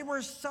what they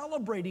were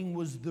celebrating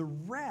was the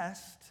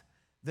rest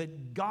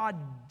that God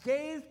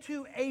gave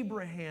to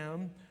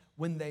Abraham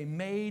when they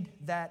made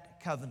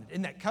that covenant.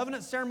 In that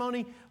covenant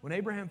ceremony, when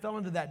Abraham fell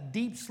into that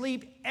deep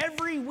sleep,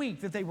 every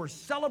week that they were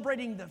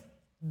celebrating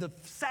the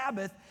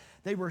Sabbath,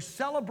 they were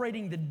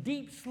celebrating the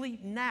deep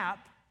sleep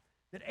nap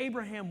that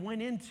Abraham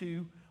went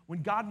into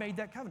when God made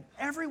that covenant.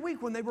 Every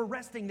week when they were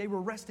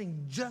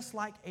resting just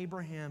like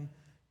Abraham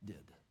did.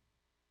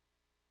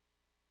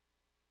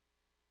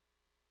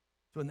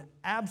 So in the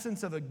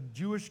absence of a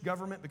Jewish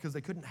government, because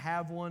they couldn't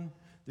have one,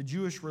 the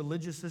Jewish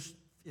religious,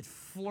 it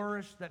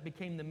flourished. That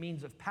became the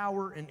means of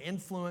power and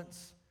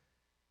influence.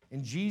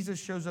 And Jesus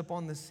shows up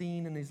on the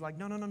scene and he's like,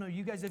 no,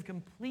 you guys have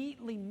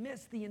completely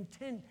missed the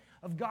intent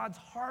of God's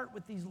heart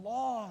with these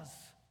laws.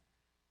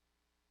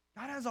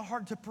 God has a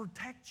heart to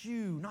protect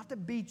you, not to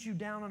beat you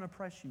down and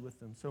oppress you with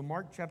them. So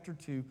Mark chapter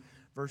 2,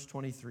 verse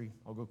 23.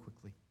 I'll go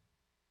quickly.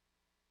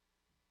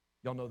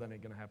 Y'all know that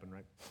ain't going to happen,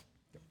 right?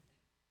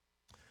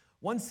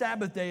 One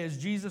Sabbath day, as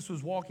Jesus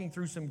was walking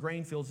through some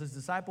grain fields, his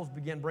disciples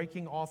began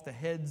breaking off the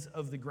heads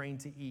of the grain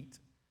to eat.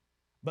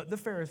 But the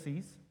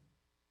Pharisees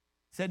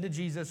said to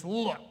Jesus,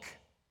 look,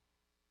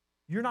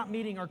 you're not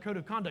meeting our code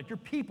of conduct. Your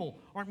people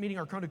aren't meeting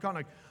our code of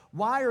conduct.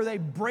 Why are they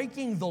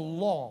breaking the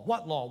law?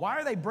 What law? Why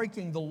are they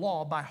breaking the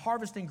law by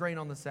harvesting grain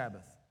on the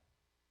Sabbath?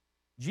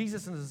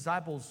 Jesus and his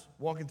disciples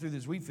walking through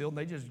this wheat field, and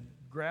they just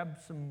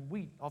grabbed some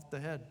wheat off the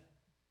head.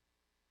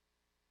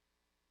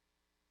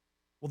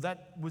 Well,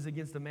 that was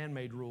against a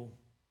man-made rule.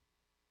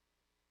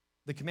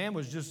 The command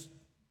was just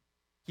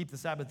keep the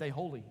Sabbath day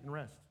holy and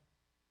rest.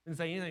 Didn't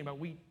say anything about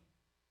wheat.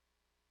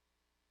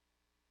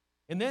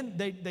 And then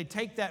they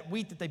take that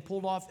wheat that they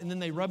pulled off and then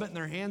they rub it in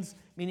their hands,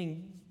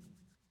 meaning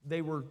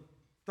they were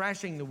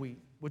thrashing the wheat,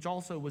 which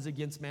also was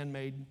against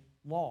man-made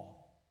law.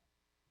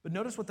 But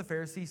notice what the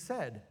Pharisees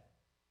said.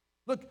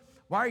 Look,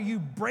 why are you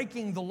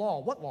breaking the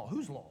law? What law?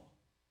 Whose law?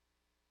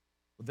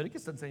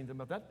 Leviticus doesn't say anything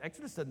about that.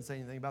 Exodus doesn't say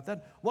anything about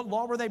that. What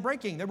law were they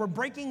breaking? They were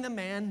breaking the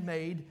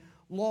man-made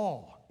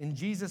law. And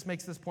Jesus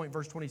makes this point,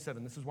 verse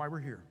 27. This is why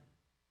we're here.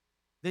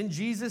 Then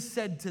Jesus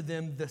said to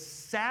them, the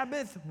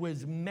Sabbath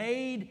was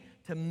made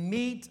to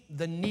meet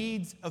the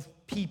needs of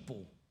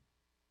people.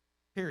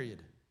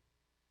 Period.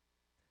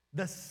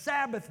 The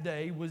Sabbath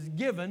day was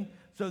given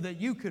so that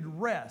you could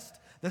rest.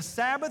 The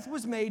Sabbath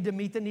was made to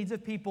meet the needs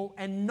of people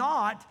and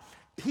not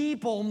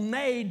people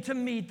made to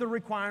meet the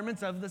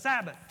requirements of the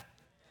Sabbath.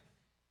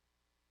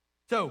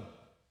 So,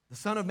 the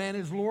Son of Man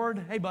is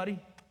Lord. Hey, buddy,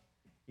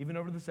 even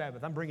over the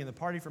Sabbath. I'm bringing the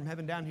party from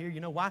heaven down here.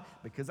 You know why?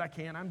 Because I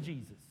can. I'm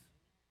Jesus.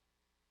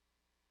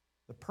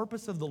 The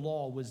purpose of the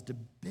law was to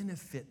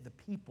benefit the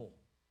people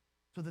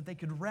so that they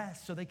could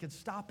rest, so they could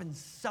stop and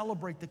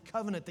celebrate the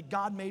covenant that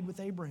God made with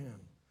Abraham.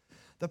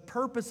 The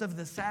purpose of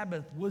the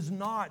Sabbath was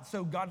not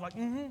so God like,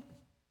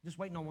 just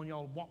waiting on one of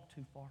y'all to walk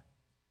too far.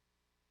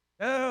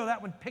 Oh,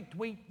 that one picked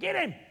wheat. Get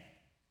him.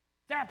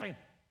 Zap him.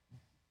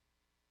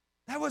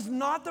 That was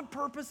not the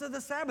purpose of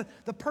the Sabbath.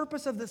 The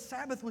purpose of the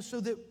Sabbath was so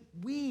that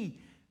we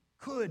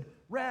could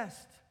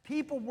rest.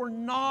 People were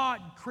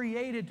not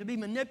created to be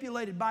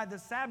manipulated by the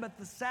Sabbath.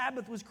 The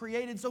Sabbath was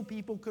created so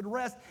people could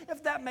rest.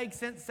 If that makes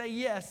sense, say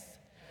yes.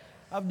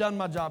 I've done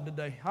my job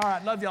today. All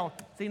right, love y'all.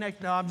 See you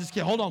next. No, I'm just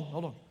kidding. Hold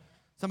on.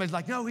 Somebody's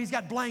like, no, he's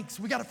got blanks.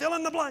 We got to fill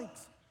in the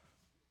blanks.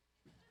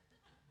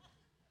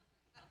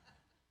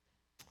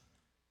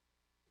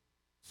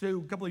 So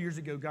a couple of years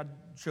ago, God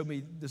showed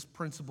me this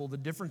principle, the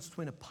difference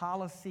between a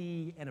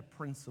policy and a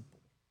principle.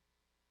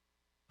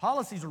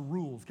 Policies are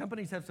rules.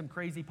 Companies have some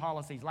crazy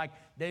policies, like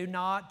do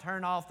not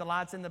turn off the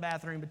lights in the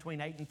bathroom between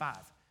 8 and 5.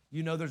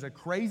 You know there's a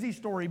crazy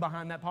story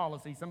behind that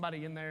policy.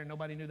 Somebody in there,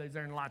 nobody knew they was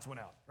there, and the lights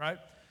went out, right?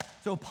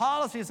 So a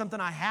policy is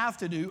something I have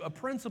to do. A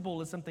principle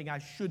is something I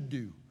should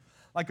do.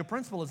 Like a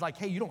principle is like,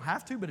 hey, you don't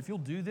have to, but if you'll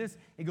do this,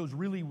 it goes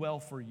really well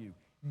for you.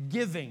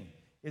 Giving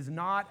is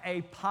not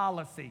a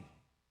policy.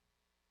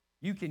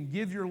 You can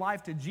give your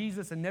life to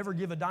Jesus and never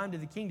give a dime to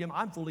the kingdom.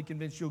 I'm fully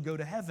convinced you'll go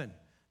to heaven.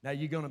 Now,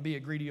 you're going to be a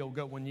greedy old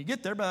goat when you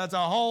get there, but that's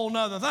a whole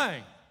nother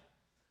thing.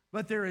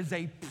 But there is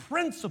a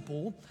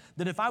principle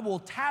that if I will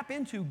tap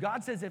into,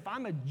 God says if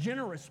I'm a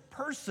generous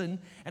person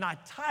and I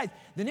tithe,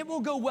 then it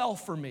will go well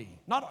for me.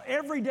 Not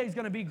every day is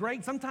going to be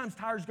great. Sometimes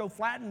tires go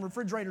flat and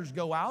refrigerators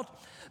go out.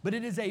 But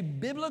it is a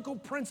biblical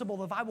principle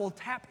that if I will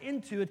tap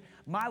into it,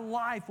 my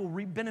life will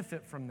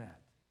benefit from that.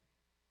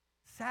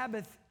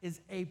 Sabbath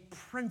is a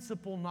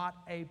principle, not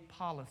a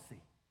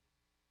policy.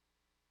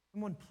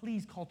 Someone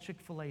please call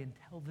Chick-fil-A and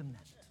tell them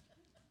that.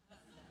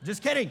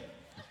 Just kidding.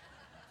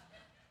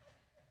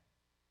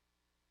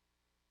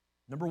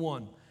 Number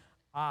one,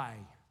 I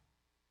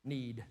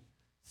need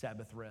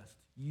Sabbath rest.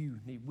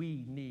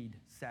 We need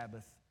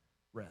Sabbath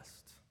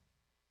rest.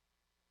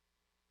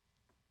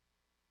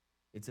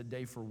 It's a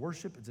day for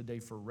worship. It's a day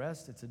for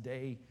rest. It's a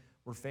day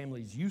where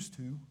families used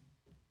to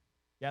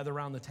gather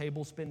around the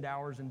table, spend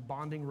hours in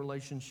bonding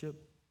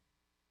relationship.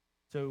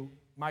 So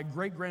my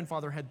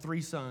great-grandfather had 3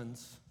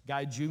 sons.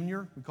 Guy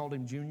Jr., we called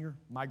him Junior.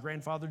 My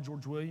grandfather,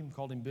 George William,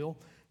 called him Bill.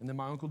 And then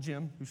my Uncle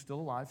Jim, who's still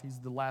alive. He's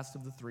the last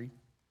of the three.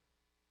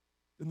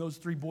 And those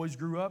three boys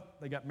grew up.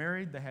 They got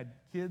married. They had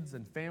kids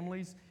and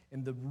families.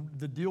 And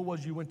the deal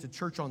was you went to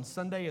church on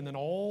Sunday, and then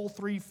all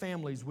three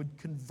families would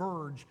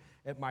converge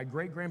at my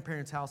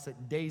great-grandparents' house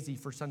at Daisy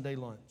for Sunday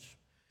lunch.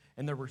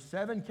 And there were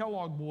 7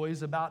 Kellogg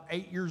boys about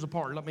 8 years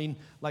apart. I mean,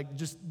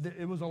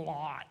 it was a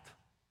lot.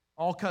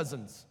 All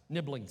cousins,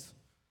 nibblings.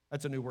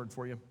 That's a new word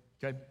for you,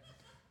 okay?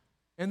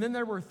 And then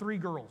there were 3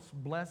 girls.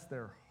 Bless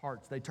their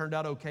hearts. They turned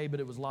out okay, but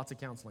it was lots of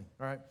counseling,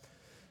 all right?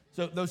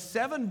 So those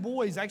 7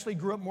 boys actually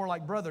grew up more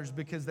like brothers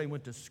because they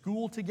went to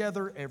school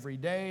together every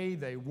day.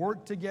 They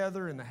worked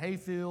together in the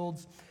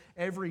hayfields.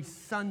 Every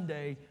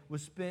Sunday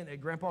was spent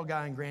at Grandpa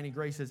Guy and Granny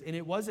Grace's. And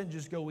it wasn't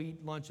just go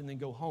eat lunch and then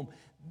go home.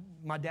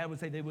 My dad would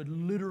say they would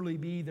literally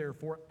be there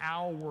for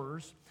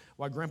hours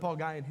while Grandpa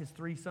Guy and his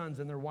 3 sons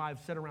and their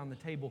wives sat around the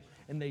table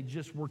and they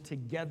just were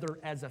together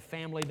as a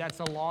family. That's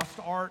a lost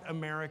art,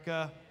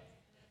 America.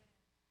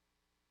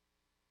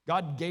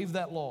 God gave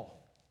that law,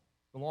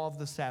 the law of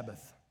the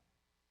Sabbath.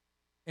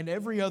 And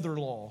every other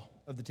law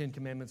of the 10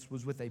 Commandments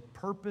was with a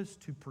purpose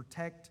to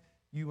protect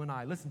you and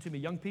I. Listen to me,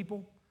 young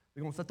people.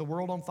 We're going to set the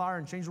world on fire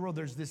and change the world.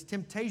 There's this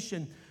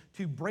temptation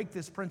to break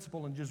this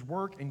principle and just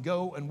work and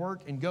go and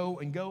work and go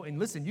and go. And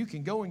listen, you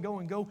can go and go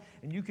and go,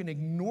 and you can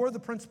ignore the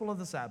principle of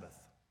the Sabbath.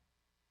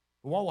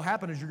 But what will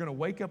happen is you're going to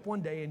wake up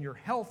one day and your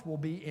health will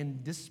be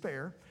in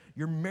despair.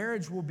 Your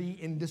marriage will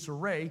be in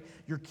disarray.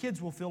 Your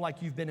kids will feel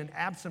like you've been an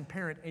absent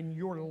parent, and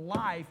your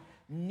life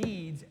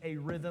needs a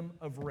rhythm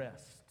of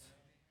rest.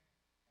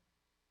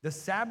 The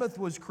Sabbath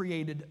was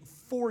created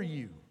for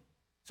you.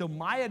 So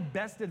my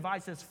best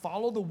advice is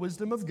follow the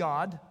wisdom of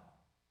God.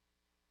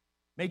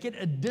 Make it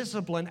a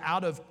discipline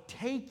out of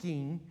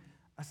taking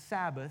a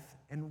Sabbath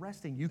and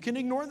resting. You can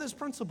ignore this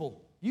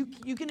principle. You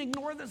can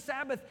ignore the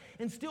Sabbath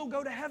and still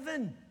go to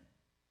heaven.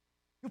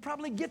 You'll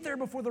probably get there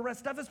before the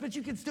rest of us, but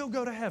you can still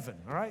go to heaven,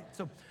 all right?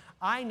 So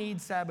I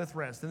need Sabbath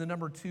rest. And the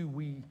number 2,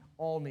 we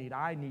all need.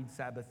 I need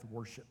Sabbath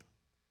worship.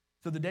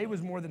 So the day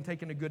was more than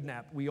taking a good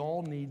nap. We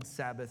all need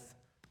Sabbath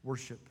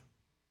worship.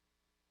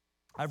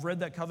 I've read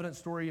that covenant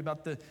story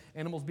about the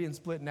animals being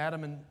split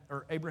and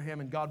Abraham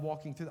and God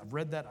walking through. I've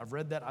read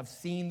that. I've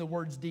seen the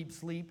words deep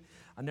sleep.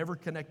 I never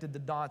connected the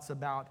dots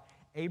about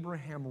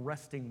Abraham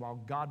resting while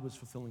God was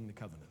fulfilling the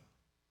covenant.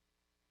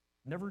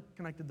 Never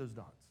connected those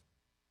dots.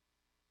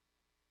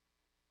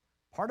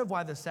 Part of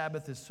why the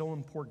Sabbath is so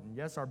important,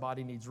 yes, our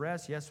body needs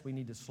rest. Yes, we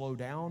need to slow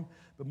down.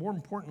 But more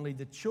importantly,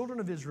 the children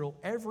of Israel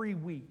every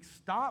week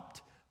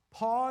stopped,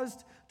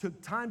 paused,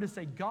 took time to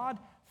say, God,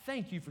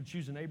 thank you for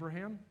choosing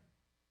Abraham.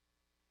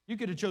 You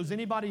could have chose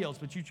anybody else,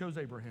 but you chose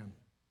Abraham.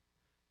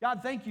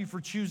 God, thank you for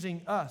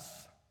choosing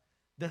us.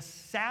 The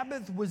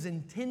Sabbath was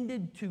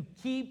intended to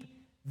keep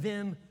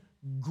them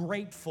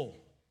grateful.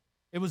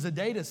 It was a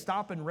day to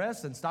stop and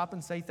rest and stop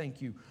and say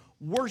thank you.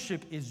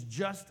 Worship is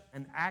just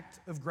an act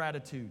of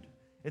gratitude.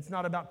 It's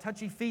not about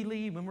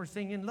touchy-feely when we're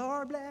singing,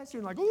 Lord bless you,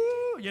 and like,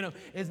 ooh,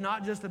 it's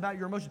not just about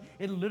your emotions.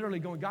 It's literally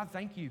going, God,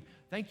 thank you.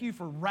 Thank you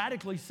for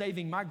radically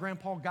saving my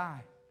Grandpa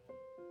Guy.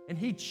 And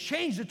he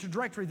changed the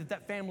trajectory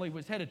that family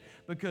was headed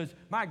because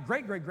my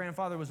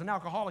great-great-grandfather was an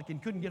alcoholic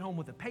and couldn't get home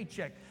with a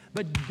paycheck.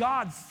 But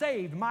God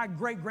saved my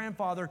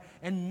great-grandfather,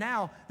 and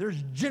now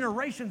there's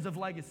generations of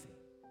legacy.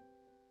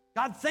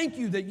 God, thank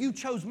you that you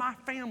chose my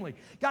family.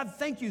 God,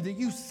 thank you that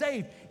you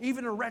saved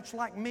even a wretch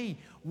like me.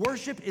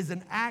 Worship is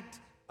an act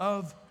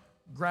of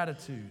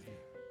gratitude.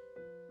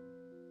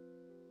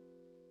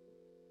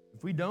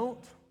 If we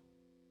don't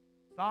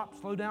stop,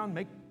 slow down,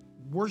 make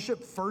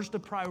worship first a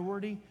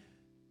priority,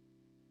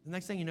 the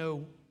next thing you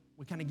know,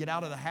 we kind of get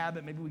out of the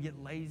habit. Maybe we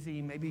get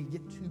lazy. Maybe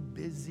get too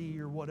busy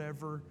or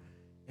whatever.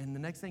 And the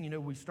next thing you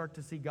know, we start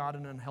to see God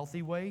in an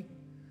unhealthy way.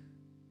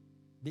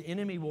 The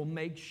enemy will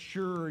make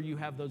sure you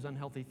have those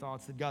unhealthy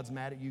thoughts that God's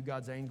mad at you,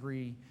 God's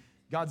angry,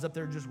 God's up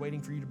there just waiting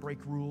for you to break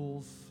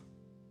rules.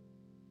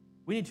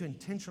 We need to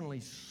intentionally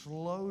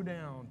slow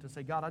down to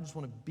say, God, I just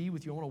want to be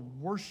with you. I want to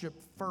worship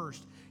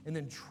first and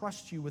then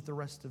trust you with the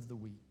rest of the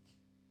week.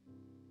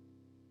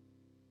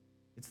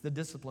 It's the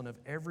discipline of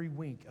every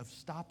week of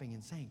stopping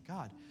and saying,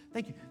 God,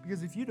 thank you.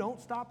 Because if you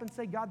don't stop and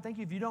say, God, thank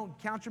you, if you don't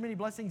count your many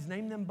blessings,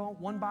 name them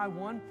one by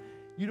one,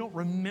 you don't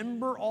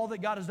remember all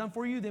that God has done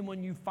for you, then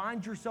when you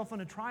find yourself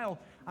in a trial,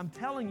 I'm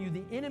telling you,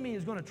 the enemy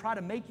is going to try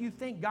to make you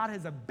think God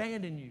has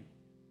abandoned you.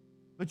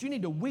 But you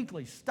need to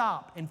weekly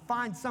stop and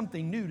find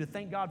something new to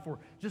thank God for.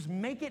 Just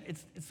make it,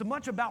 it's so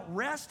much about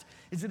rest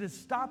as it is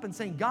stop and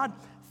saying, God,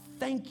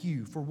 thank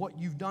you for what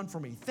you've done for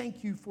me.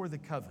 Thank you for the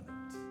covenant.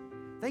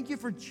 Thank you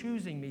for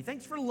choosing me.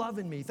 Thanks for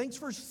loving me. Thanks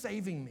for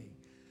saving me.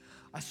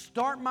 I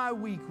start my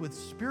week with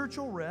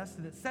spiritual rest,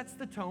 and it sets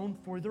the tone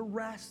for the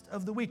rest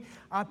of the week.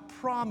 I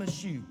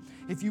promise you,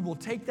 if you will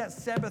take that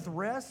Sabbath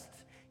rest,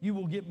 you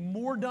will get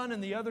more done in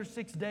the other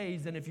 6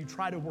 days than if you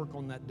try to work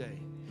on that day.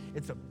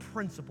 It's a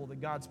principle that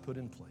God's put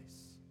in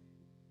place.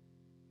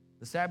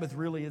 The Sabbath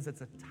really is,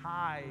 it's a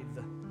tithe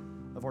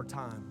of our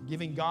time,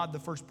 giving God the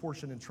first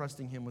portion and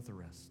trusting Him with the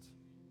rest.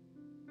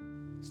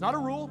 It's not a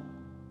rule.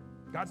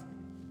 God's,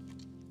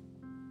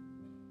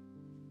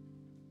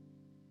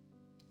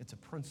 it's a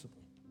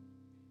principle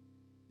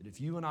that if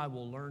you and I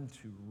will learn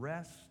to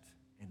rest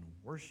and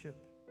worship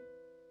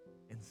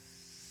and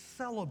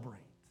celebrate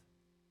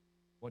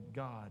what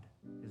God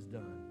has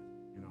done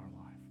in our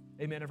life.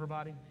 Amen,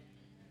 everybody?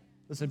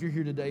 Listen, if you're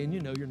here today and you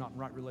know you're not in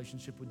right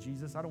relationship with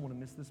Jesus, I don't want to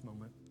miss this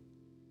moment.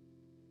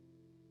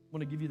 I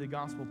want to give you the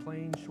gospel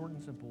plain, short,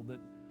 and simple that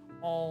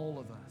all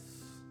of us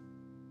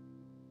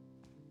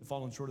have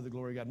fallen short of the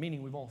glory of God,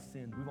 meaning we've all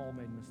sinned, we've all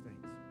made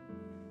mistakes.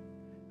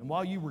 And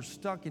while you were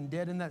stuck and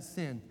dead in that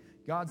sin,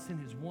 God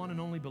sent his one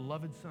and only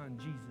beloved Son,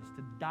 Jesus,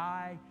 to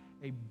die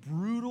a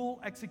brutal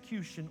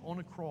execution on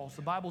a cross.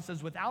 The Bible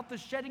says, without the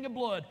shedding of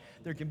blood,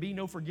 there can be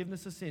no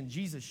forgiveness of sin.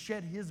 Jesus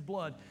shed his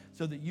blood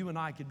so that you and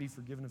I could be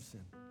forgiven of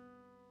sin.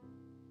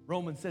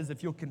 Romans says,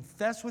 if you'll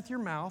confess with your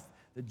mouth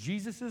that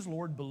Jesus is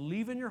Lord,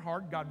 believe in your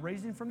heart, God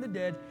raised him from the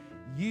dead,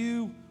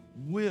 you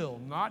will,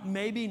 not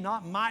maybe,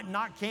 not might,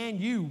 not can,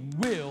 you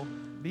will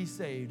be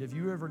saved. Have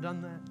you ever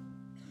done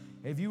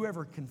that? Have you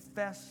ever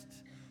confessed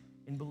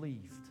and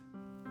believed?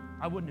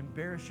 I wouldn't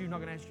embarrass you. I'm not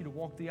going to ask you to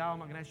walk the aisle. I'm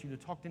not going to ask you to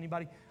talk to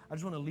anybody. I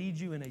just want to lead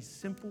you in a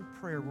simple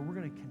prayer where we're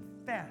going to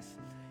confess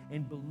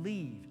and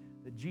believe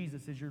that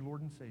Jesus is your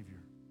Lord and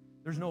Savior.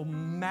 There's no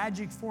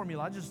magic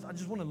formula. I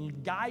just want to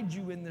guide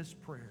you in this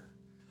prayer.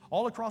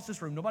 All across this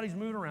room, nobody's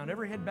moving around,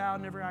 every head bowed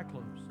and every eye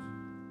closed.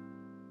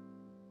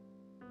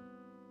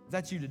 If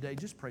that's you today,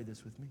 just pray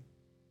this with me.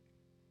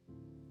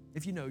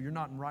 If you know you're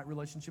not in right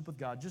relationship with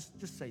God,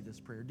 just say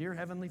this prayer. Dear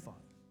Heavenly Father,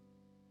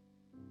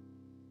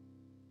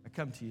 I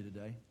come to you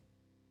today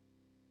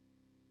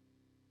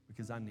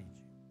because I need you.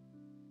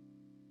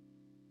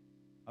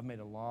 I've made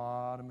a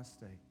lot of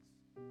mistakes,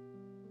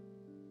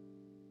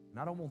 and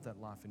I don't want that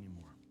life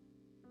anymore.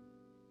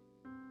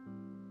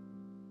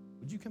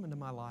 Would you come into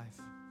my life?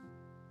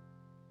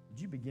 Would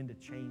you begin to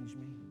change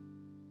me?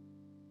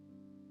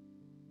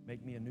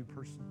 Make me a new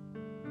person?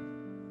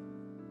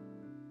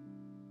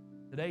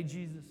 Today,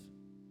 Jesus,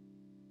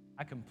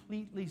 I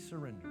completely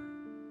surrender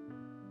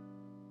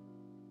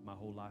my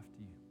whole life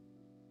to you.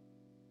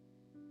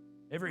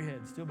 Every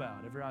head still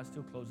bowed, every eye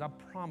still closed. I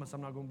promise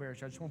I'm not going to embarrass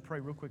you. I just want to pray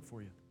real quick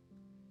for you.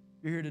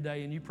 You're here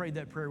today and you prayed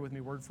that prayer with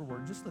me word for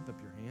word. Just slip up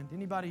your hand.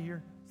 Anybody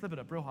here? Slip it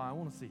up real high. I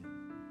want to see it.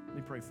 Let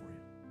me pray for you.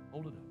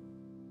 Hold it up.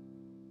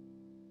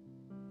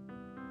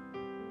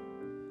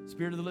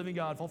 Spirit of the living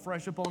God, fall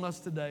fresh upon us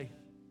today.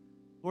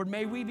 Lord,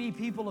 may we be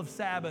people of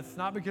Sabbath,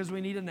 not because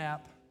we need a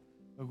nap,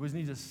 but because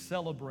we need to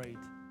celebrate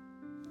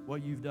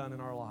what you've done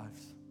in our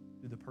lives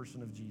through the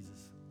person of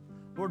Jesus.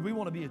 Lord, we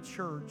want to be a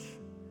church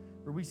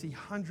where we see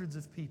hundreds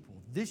of people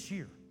this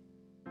year,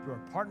 through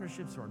our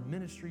partnerships, through our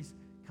ministries,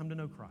 come to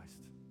know Christ.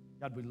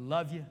 God, we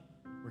love you.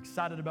 We're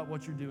excited about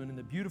what you're doing. In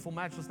the beautiful,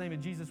 matchless name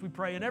of Jesus, we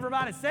pray. And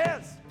everybody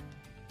says,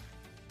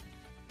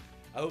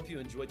 I hope you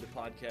enjoyed the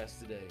podcast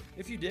today.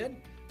 If you did,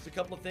 there's a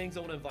couple of things I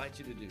want to invite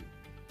you to do.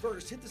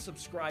 First, hit the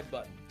subscribe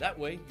button. That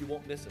way, you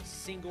won't miss a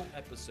single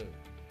episode.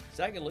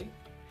 Secondly,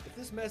 if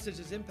this message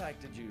has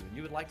impacted you and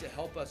you would like to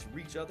help us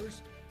reach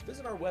others,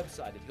 visit our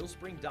website at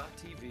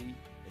hillspring.tv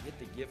and hit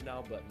the Give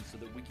Now button so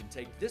that we can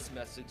take this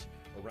message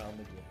around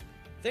the globe.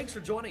 Thanks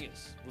for joining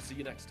us. We'll see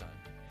you next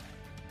time.